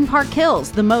Body in Park Hills,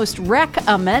 the most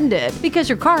recommended, because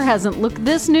your car hasn't looked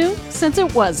this new since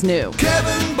it was new.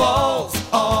 Kevin Ball's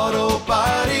Auto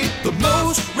Body, the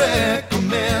most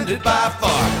recommended by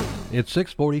far. It's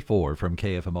 6:44 from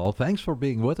KFMO. Thanks for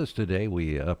being with us today.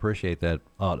 We appreciate that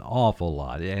an awful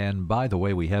lot. And by the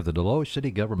way, we have the Deloge City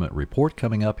Government Report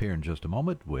coming up here in just a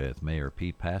moment with Mayor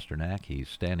Pete Pasternak. He's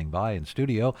standing by in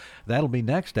studio. That'll be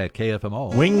next at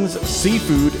KFMO. Wings,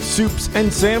 seafood, soups,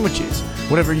 and sandwiches.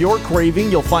 Whatever you're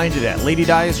craving, you'll find it at Lady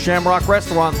Di's Shamrock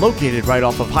Restaurant, located right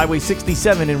off of Highway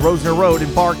 67 in Rosner Road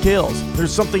in Park Hills.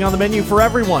 There's something on the menu for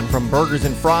everyone, from burgers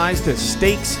and fries to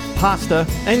steaks, pasta,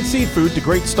 and seafood to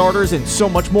great starters and so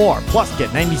much more. Plus,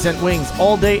 get 90-cent wings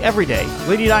all day, every day.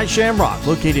 Lady Di Shamrock,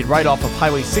 located right off of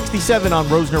Highway 67 on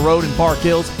Rosner Road in Park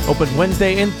Hills. Open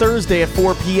Wednesday and Thursday at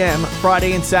 4 p.m.,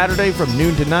 Friday and Saturday from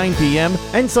noon to 9 p.m.,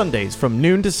 and Sundays from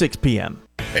noon to 6 p.m.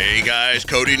 Hey guys,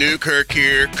 Cody Newkirk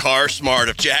here, Car Smart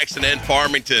of Jackson and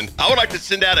Farmington. I would like to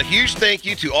send out a huge thank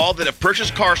you to all that have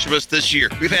purchased cars from us this year.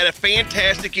 We've had a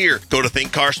fantastic year. Go to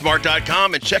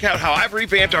thinkcarsmart.com and check out how I've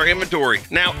revamped our inventory.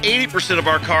 Now 80% of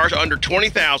our cars are under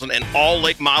 $20,000 and all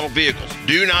late model vehicles.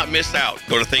 Do not miss out.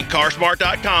 Go to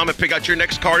thinkcarsmart.com and pick out your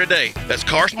next car today. That's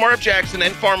Car Smart of Jackson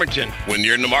and Farmington. When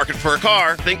you're in the market for a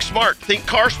car, think smart, think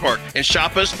Car Smart, and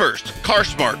shop us first. Car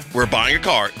Smart, where buying a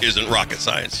car isn't rocket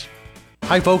science.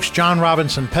 Hi folks, John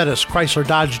Robinson Pettis, Chrysler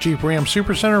Dodge Jeep Ram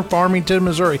Supercenter, Farmington,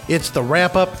 Missouri. It's the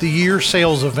wrap up the year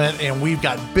sales event and we've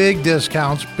got big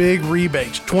discounts, big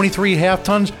rebates. 23 half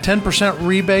tons, 10%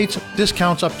 rebates,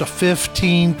 discounts up to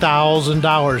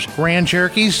 $15,000. Grand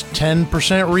Cherokees,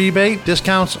 10% rebate,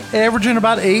 discounts averaging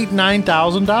about $8,000,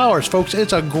 $9,000. Folks,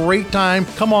 it's a great time.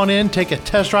 Come on in, take a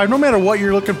test drive. No matter what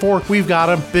you're looking for, we've got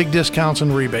them, big discounts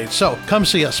and rebates. So come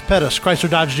see us, Pettis, Chrysler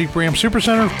Dodge Jeep Ram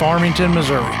Supercenter, Farmington,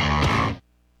 Missouri.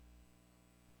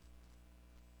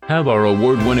 Have our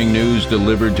award-winning news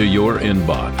delivered to your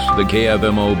inbox. The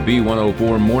KFMO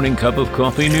B104 Morning Cup of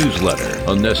Coffee newsletter.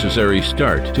 A necessary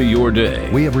start to your day.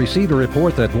 We have received a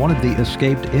report that one of the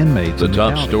escaped inmates The in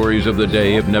top county. stories of the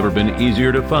day have never been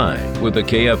easier to find with the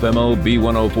KFMO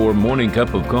B104 Morning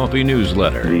Cup of Coffee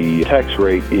newsletter. The tax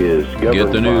rate is governed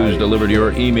Get the news by... delivered to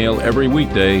your email every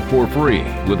weekday for free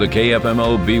with the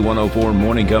KFMO B104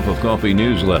 Morning Cup of Coffee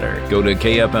newsletter. Go to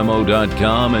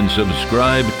KFMO.com and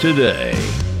subscribe today.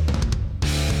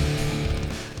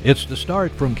 It's the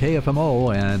start from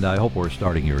KFMO, and I hope we're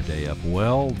starting your day up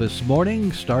well this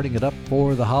morning, starting it up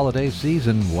for the holiday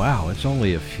season. Wow, it's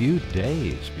only a few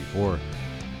days before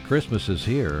Christmas is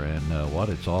here and what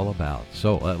it's all about.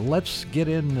 So let's get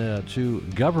into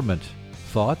government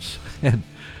thoughts, and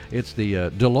it's the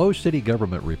Deloge City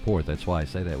Government Report. That's why I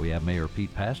say that. We have Mayor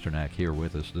Pete Pasternak here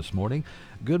with us this morning.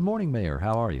 Good morning, Mayor.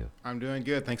 How are you? I'm doing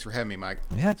good. Thanks for having me, Mike.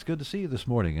 Yeah, it's good to see you this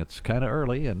morning. It's kind of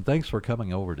early, and thanks for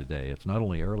coming over today. It's not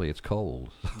only early, it's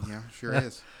cold. Yeah, sure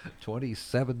is.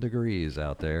 27 degrees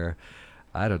out there.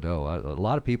 I don't know. A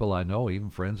lot of people I know,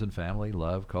 even friends and family,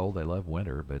 love cold. They love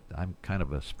winter, but I'm kind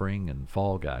of a spring and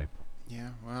fall guy. Yeah,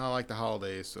 well, I like the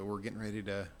holidays, so we're getting ready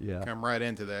to come right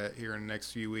into that here in the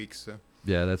next few weeks. So.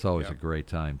 Yeah, that's always a great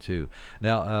time, too.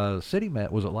 Now, City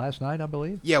met, was it last night, I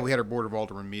believe? Yeah, we had our Board of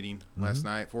Aldermen meeting last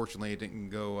night. Fortunately, it didn't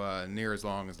go near as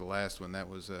long as the last one. That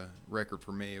was a record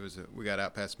for me. It was we got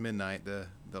out past midnight the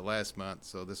last month,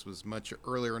 so this was much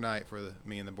earlier night for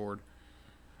me and the board.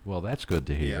 Well, that's good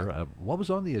to hear. Yeah. What was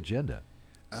on the agenda?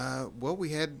 Well, we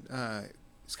had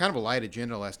it's kind of a light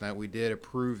agenda last night. We did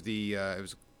approve the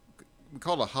we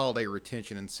called it a holiday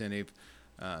retention incentive.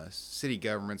 City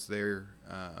governments there.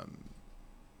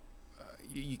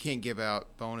 You can't give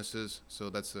out bonuses, so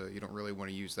that's you don't really want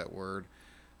to use that word.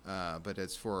 But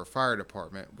it's for our fire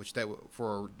department, which for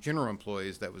our general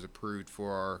employees that was approved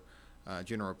for our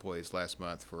general employees last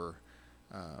month for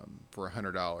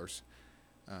 $100.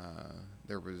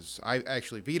 I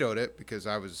actually vetoed it because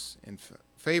I was in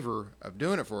favor of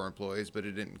doing it for our employees, but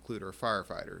it didn't include our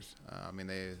firefighters. I mean,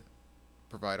 they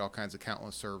provide all kinds of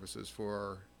countless services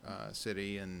for our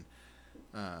city, and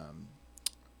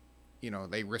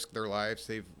they risk their lives,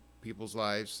 save people's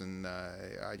lives, and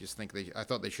I just think I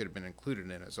thought they should have been included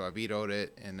in it. So I vetoed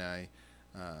it, and the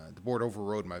board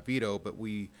overrode my veto. But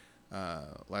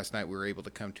last night we were able to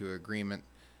come to an agreement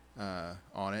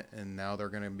on it, and now they're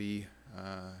going to be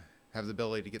have the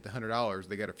ability to get the $100.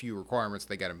 They got a few requirements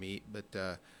they got to meet,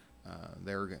 but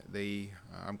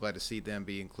I'm glad to see them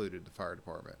be included, the fire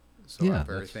department. So I'm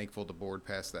very thankful the board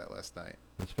passed that last night.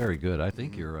 That's very good. I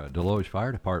think your Deloge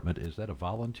Fire Department, is that a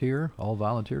all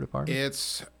volunteer department?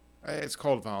 It's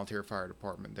called a volunteer fire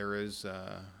department. There is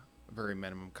very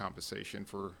minimum compensation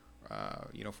for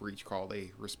for each call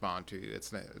they respond to.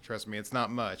 It's not, trust me, it's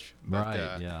not much.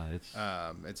 But,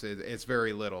 it's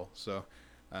very little. So,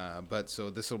 so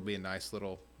this will be a nice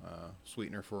little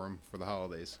sweetener for them for the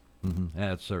holidays. Mm-hmm.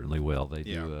 Yeah, it certainly will. They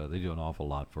do. They do an awful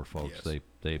lot for folks.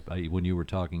 Yes. When you were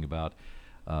talking about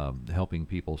helping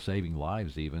people, saving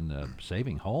lives, even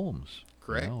saving homes.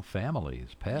 Correct. Families,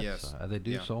 pets. Yes. They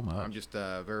do so much. I'm just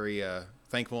very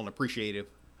thankful and appreciative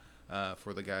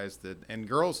for the guys and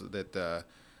girls that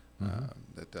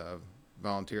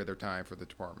volunteer their time for the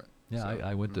department. Yeah, So,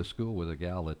 I went to school with a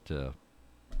gal at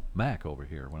Mac over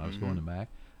here when I was going to Mac.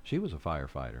 She was a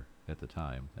firefighter at the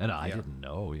time, and I didn't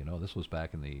know. This was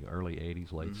back in the early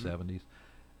 '80s, late '70s.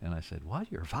 And I said,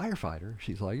 "What? You're a firefighter?"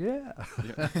 She's like, "Yeah."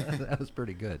 That was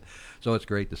pretty good. So it's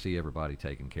great to see everybody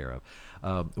taken care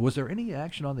of. Was there any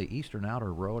action on the Eastern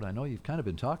Outer Road? I know you've kind of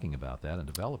been talking about that and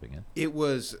developing it. It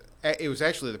was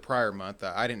actually the prior month.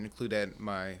 I didn't include that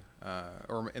in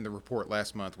or in the report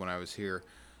last month when I was here.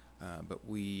 But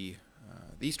the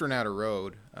Eastern Outer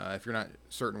Road, if you're not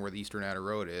certain where the Eastern Outer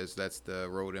Road is, that's the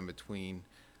road in between,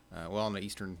 in the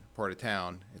eastern part of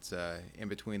town. It's in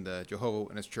between the Jehovah's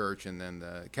Witness Church and then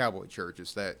the Cowboy Church.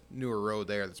 It's that newer road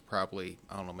there that's probably,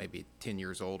 I don't know, maybe 10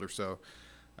 years old or so.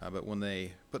 But when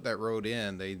they put that road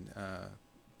in, they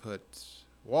put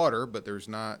water, but there's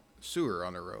not sewer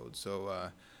on the road.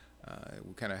 So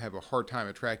we kind of have a hard time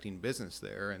attracting business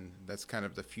there, and that's kind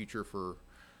of the future for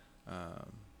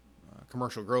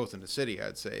commercial growth in the city,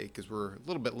 I'd say, because we're a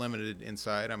little bit limited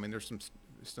inside. I mean, there's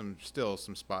still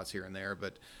some spots here and there,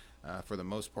 but for the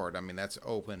most part, I mean, that's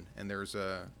open, and there's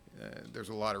a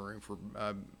lot of room for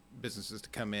businesses to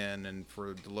come in and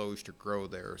for Deloge to grow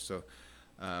there. So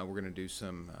we're going to do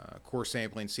some core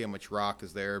sampling, see how much rock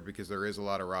is there, because there is a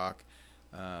lot of rock,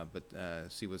 but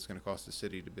see what's going to cost the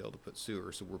city to be able to put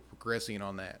sewer. So we're progressing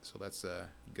on that. So that's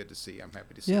good to see. I'm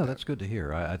happy to see that. Yeah, that's good to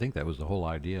hear. I think that was the whole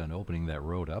idea in opening that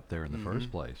road up there in the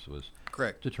first place, was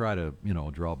correct, to try to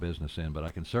draw business in. But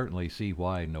I can certainly see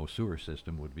why no sewer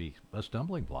system would be a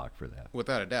stumbling block for that.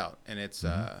 Without a doubt. And it's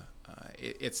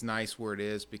it's nice where it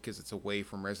is because it's away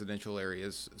from residential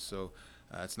areas, so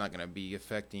it's not going to be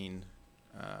affecting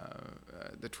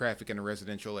the traffic in the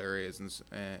residential areas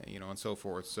and so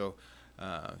forth. So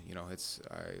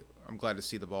I'm glad to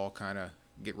see the ball kind of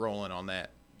get rolling on that.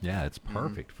 Yeah, it's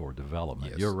perfect for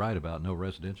development. Yes. You're right about no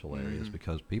residential areas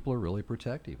because people are really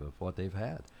protective of what they've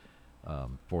had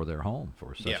for their home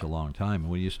for such a long time.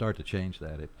 And when you start to change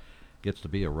that, it gets to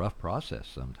be a rough process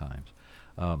sometimes.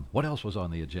 What else was on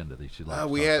the agenda that you'd like to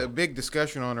we talk had about? a big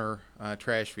discussion on our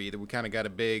trash fee that we kind of got a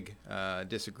big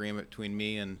disagreement between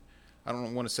me and, I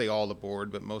don't want to say all the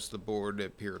board, but most of the board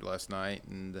appeared last night,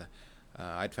 and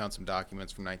I'd found some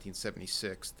documents from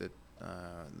 1976 that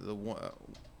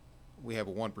we have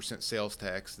a 1% sales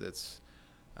tax that's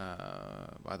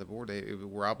by the board.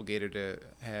 We're obligated to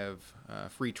have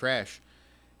free trash,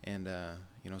 and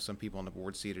some people on the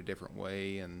board see it a different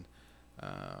way. And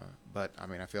but I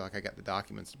mean, I feel like I got the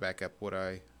documents to back up what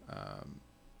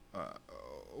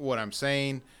I'm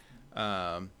saying,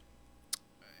 and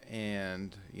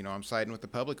I'm siding with the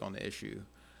public on the issue.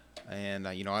 And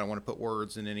I don't want to put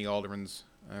words in any alderman's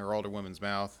or alderwoman's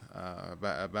mouth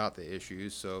about the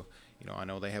issues. So I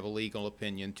know they have a legal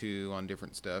opinion too on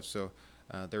different stuff. So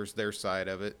there's their side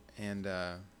of it, and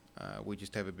we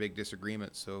just have a big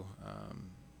disagreement. So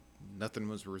nothing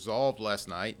was resolved last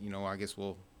night. I guess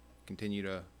we'll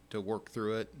continue to work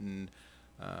through it. And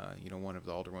one of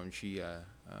the alderwomen,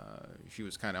 she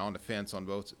was kind of on the fence on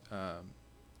both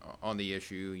on the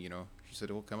issue. She said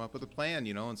we'll come up with a plan,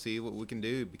 and see what we can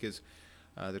do, because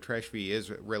the trash fee is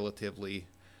a relatively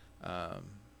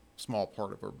small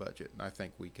part of our budget, and I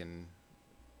think we can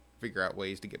figure out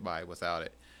ways to get by without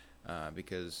it,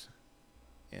 because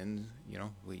you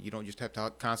don't just have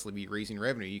to constantly be raising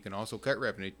revenue. You can also cut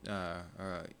revenue,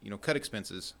 cut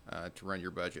expenses to run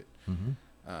your budget.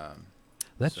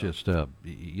 That's just I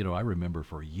remember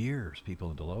for years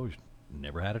people in Deloge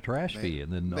never had a trash fee,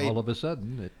 and then all of a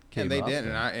sudden it came and they up. did,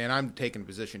 and I'm taking a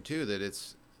position too that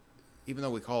it's, even though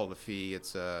we call it a fee,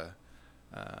 it's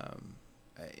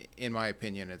in my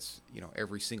opinion, it's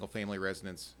every single family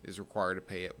residence is required to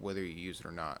pay it whether you use it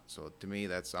or not. So to me,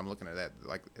 I'm looking at that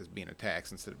like as being a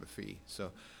tax instead of a fee.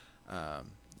 So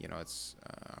it's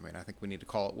I think we need to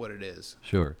call it what it is.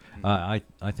 Sure. I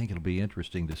think it'll be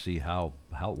interesting to see how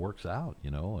it works out,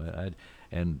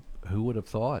 and who would have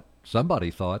thought?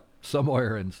 Somebody thought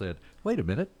somewhere and said, wait a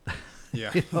minute.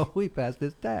 Yeah. We passed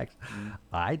this tax.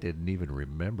 I didn't even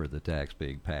remember the tax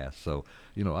being passed. So,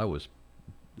 I was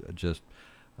just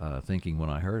thinking when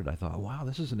I heard it, I thought, wow,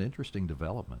 this is an interesting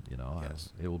development. Yes.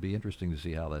 It will be interesting to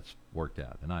see how that's worked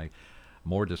out. And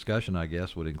more discussion, I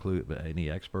guess, would include any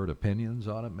expert opinions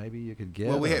on it. Maybe you could get.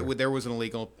 Well, there was an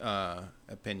illegal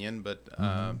opinion, but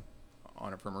on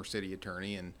it from our city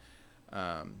attorney, and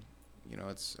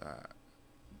it's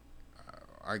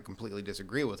I completely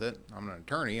disagree with it. I'm an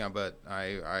attorney, but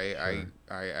I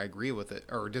agree with it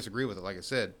or disagree with it, like I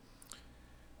said.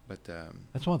 But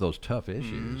that's one of those tough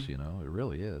issues, you know. It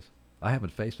really is. I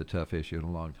haven't faced a tough issue in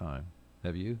a long time.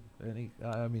 Have you?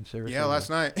 I mean, seriously. Yeah, last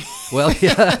night. Well,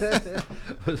 yeah.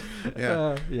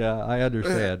 Yeah. I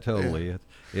understand totally.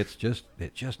 It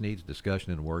just needs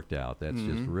discussion and worked out. That's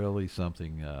just really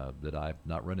something that I've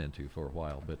not run into for a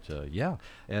while. But yeah,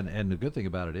 and the good thing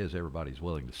about it is everybody's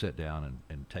willing to sit down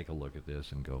and take a look at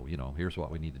this and go, you know, here's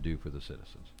what we need to do for the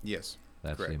citizens. Yes.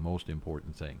 That's correct. the most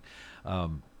important thing.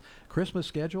 Christmas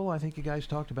schedule, I think you guys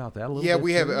talked about that a little bit. Yeah,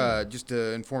 we have, just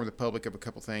to inform the public of a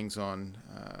couple things on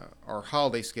our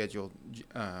holiday schedule.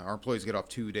 Our employees get off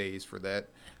 2 days for that.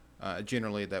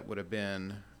 Generally, that would have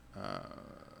been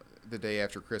the day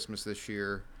after Christmas this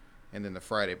year and then the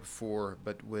Friday before.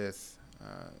 But with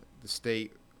the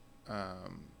state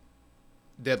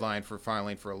deadline for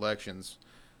filing for elections,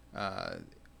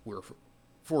 we're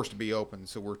forced to be open,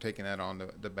 so we're taking that on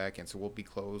the back end. So we'll be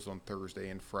closed on Thursday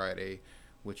and Friday,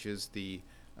 which is the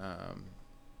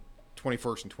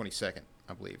 21st and 22nd,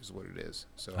 I believe, is what it is.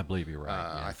 So I believe you're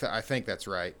right. I think that's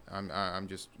right. I'm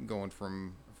just going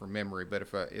from memory, but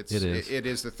if it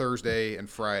is the Thursday and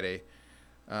Friday.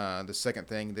 The second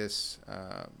thing, this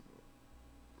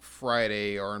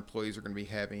Friday, our employees are going to be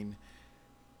having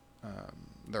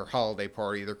their holiday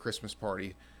party, their Christmas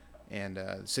party. And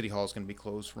the City Hall is going to be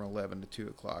closed from 11 to 2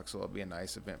 o'clock, so it'll be a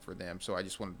nice event for them. So I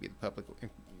just wanted to be the public.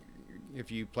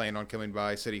 If you plan on coming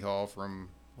by City Hall from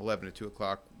 11 to 2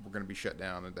 o'clock, we're going to be shut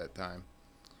down at that time.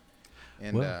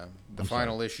 And the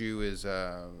final issue is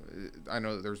I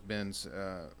know that there's been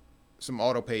some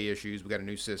auto pay issues. We got a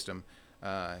new system.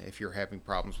 If you're having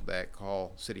problems with that,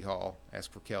 call City Hall,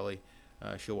 ask for Kelly.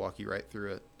 She'll walk you right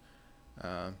through it.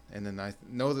 And then I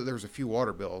know that there's a few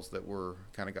water bills that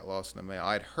kind of got lost in the mail.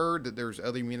 I'd heard that there's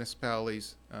other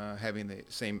municipalities having the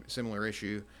similar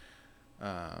issue.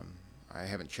 I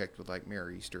haven't checked with like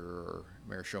Mayor Easter or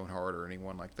Mayor Schoenhardt or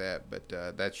anyone like that,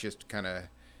 but that's just kind of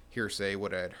hearsay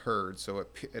what I'd heard. So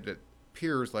it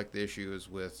appears like the issue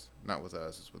is not with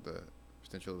us, it's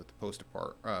potentially with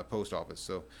the post office.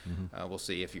 So we'll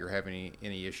see if you're having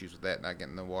any issues with that, not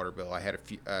getting the water bill. I had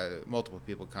multiple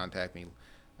people contact me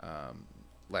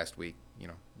last week,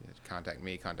 contact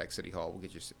me, contact City Hall. We'll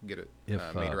get it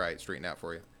made right, straightened out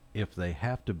for you. If they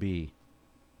have to be,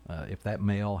 if that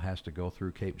mail has to go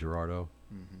through Cape Girardeau,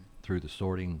 through the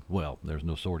sorting, well, there's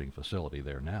no sorting facility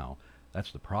there now.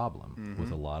 That's the problem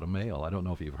with a lot of mail. I don't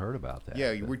know if you've heard about that.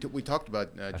 Yeah, we talked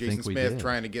about Jason Smith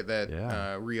trying to get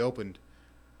that reopened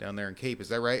down there in Cape. Is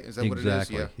that right? Is that what it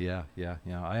is? Yeah.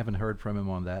 I haven't heard from him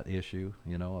on that issue,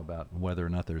 about whether or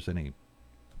not there's any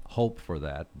hope for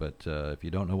that, but if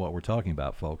you don't know what we're talking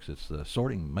about, folks, it's the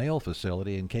sorting mail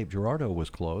facility in Cape Girardeau was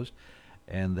closed,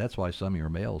 and that's why some of your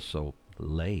mail's so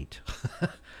late.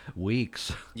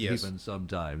 Weeks, even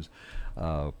sometimes.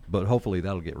 But hopefully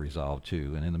that'll get resolved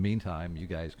too, and in the meantime you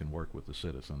guys can work with the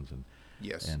citizens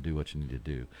and do what you need to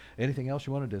do. anything else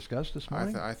you want to discuss this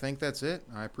morning? I think that's it.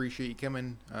 I appreciate you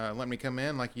coming, letting me come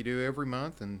in like you do every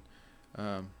month, and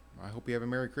I hope you have a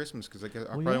Merry Christmas, because I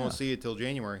probably won't see you till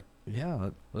January. Yeah,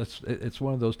 it's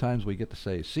one of those times we get to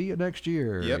say, see you next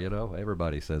year. Yep.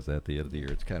 Everybody says that at the end of the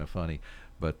year. It's kind of funny.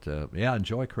 But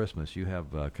enjoy Christmas. You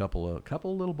have a couple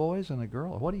little boys and a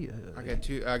girl. What do you? I got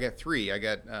two. I got three. I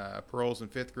got Pearl's in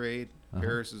 5th grade,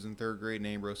 Paris is in 3rd grade, and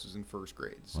Ambrose is in 1st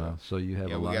grade. So, so you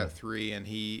have we got 3, and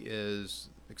he is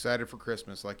excited for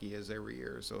Christmas like he is every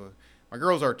year. So my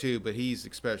girls are too, but he's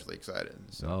especially excited.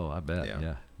 So, I bet.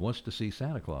 Yeah. Wants to see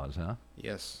Santa Claus, huh?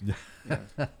 Yes.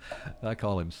 I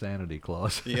call him Sanity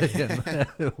Claus. Yeah.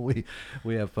 we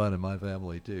have fun in my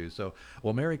family too. So,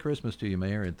 well, Merry Christmas to you,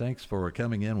 Mayor, and thanks for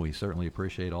coming in. We certainly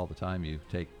appreciate all the time you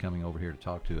take coming over here to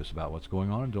talk to us about what's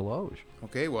going on in Deloge.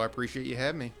 Okay, well, I appreciate you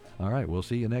having me. All right, we'll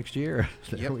see you next year.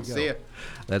 There we go. See ya.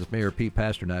 That's Mayor Pete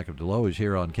Pasternak of Deloge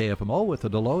here on KFMO with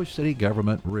the Deloge City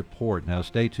Government Report. Now,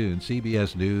 stay tuned.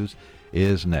 CBS News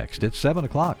is next. It's 7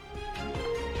 o'clock.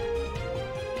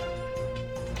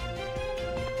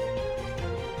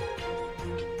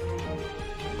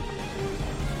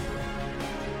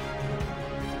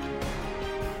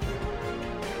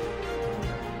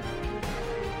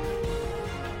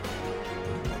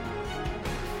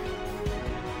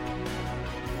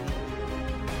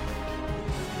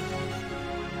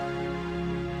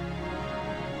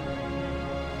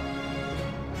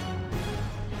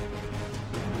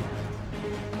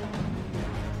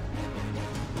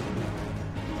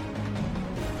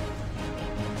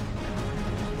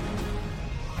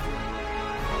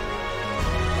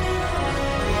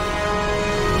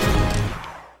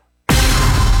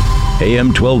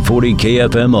 AM 1240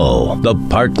 KFMO, the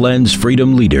Parkland's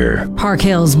freedom leader. Park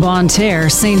Hills, Bonne Terre,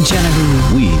 St.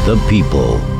 Genevieve. We the people.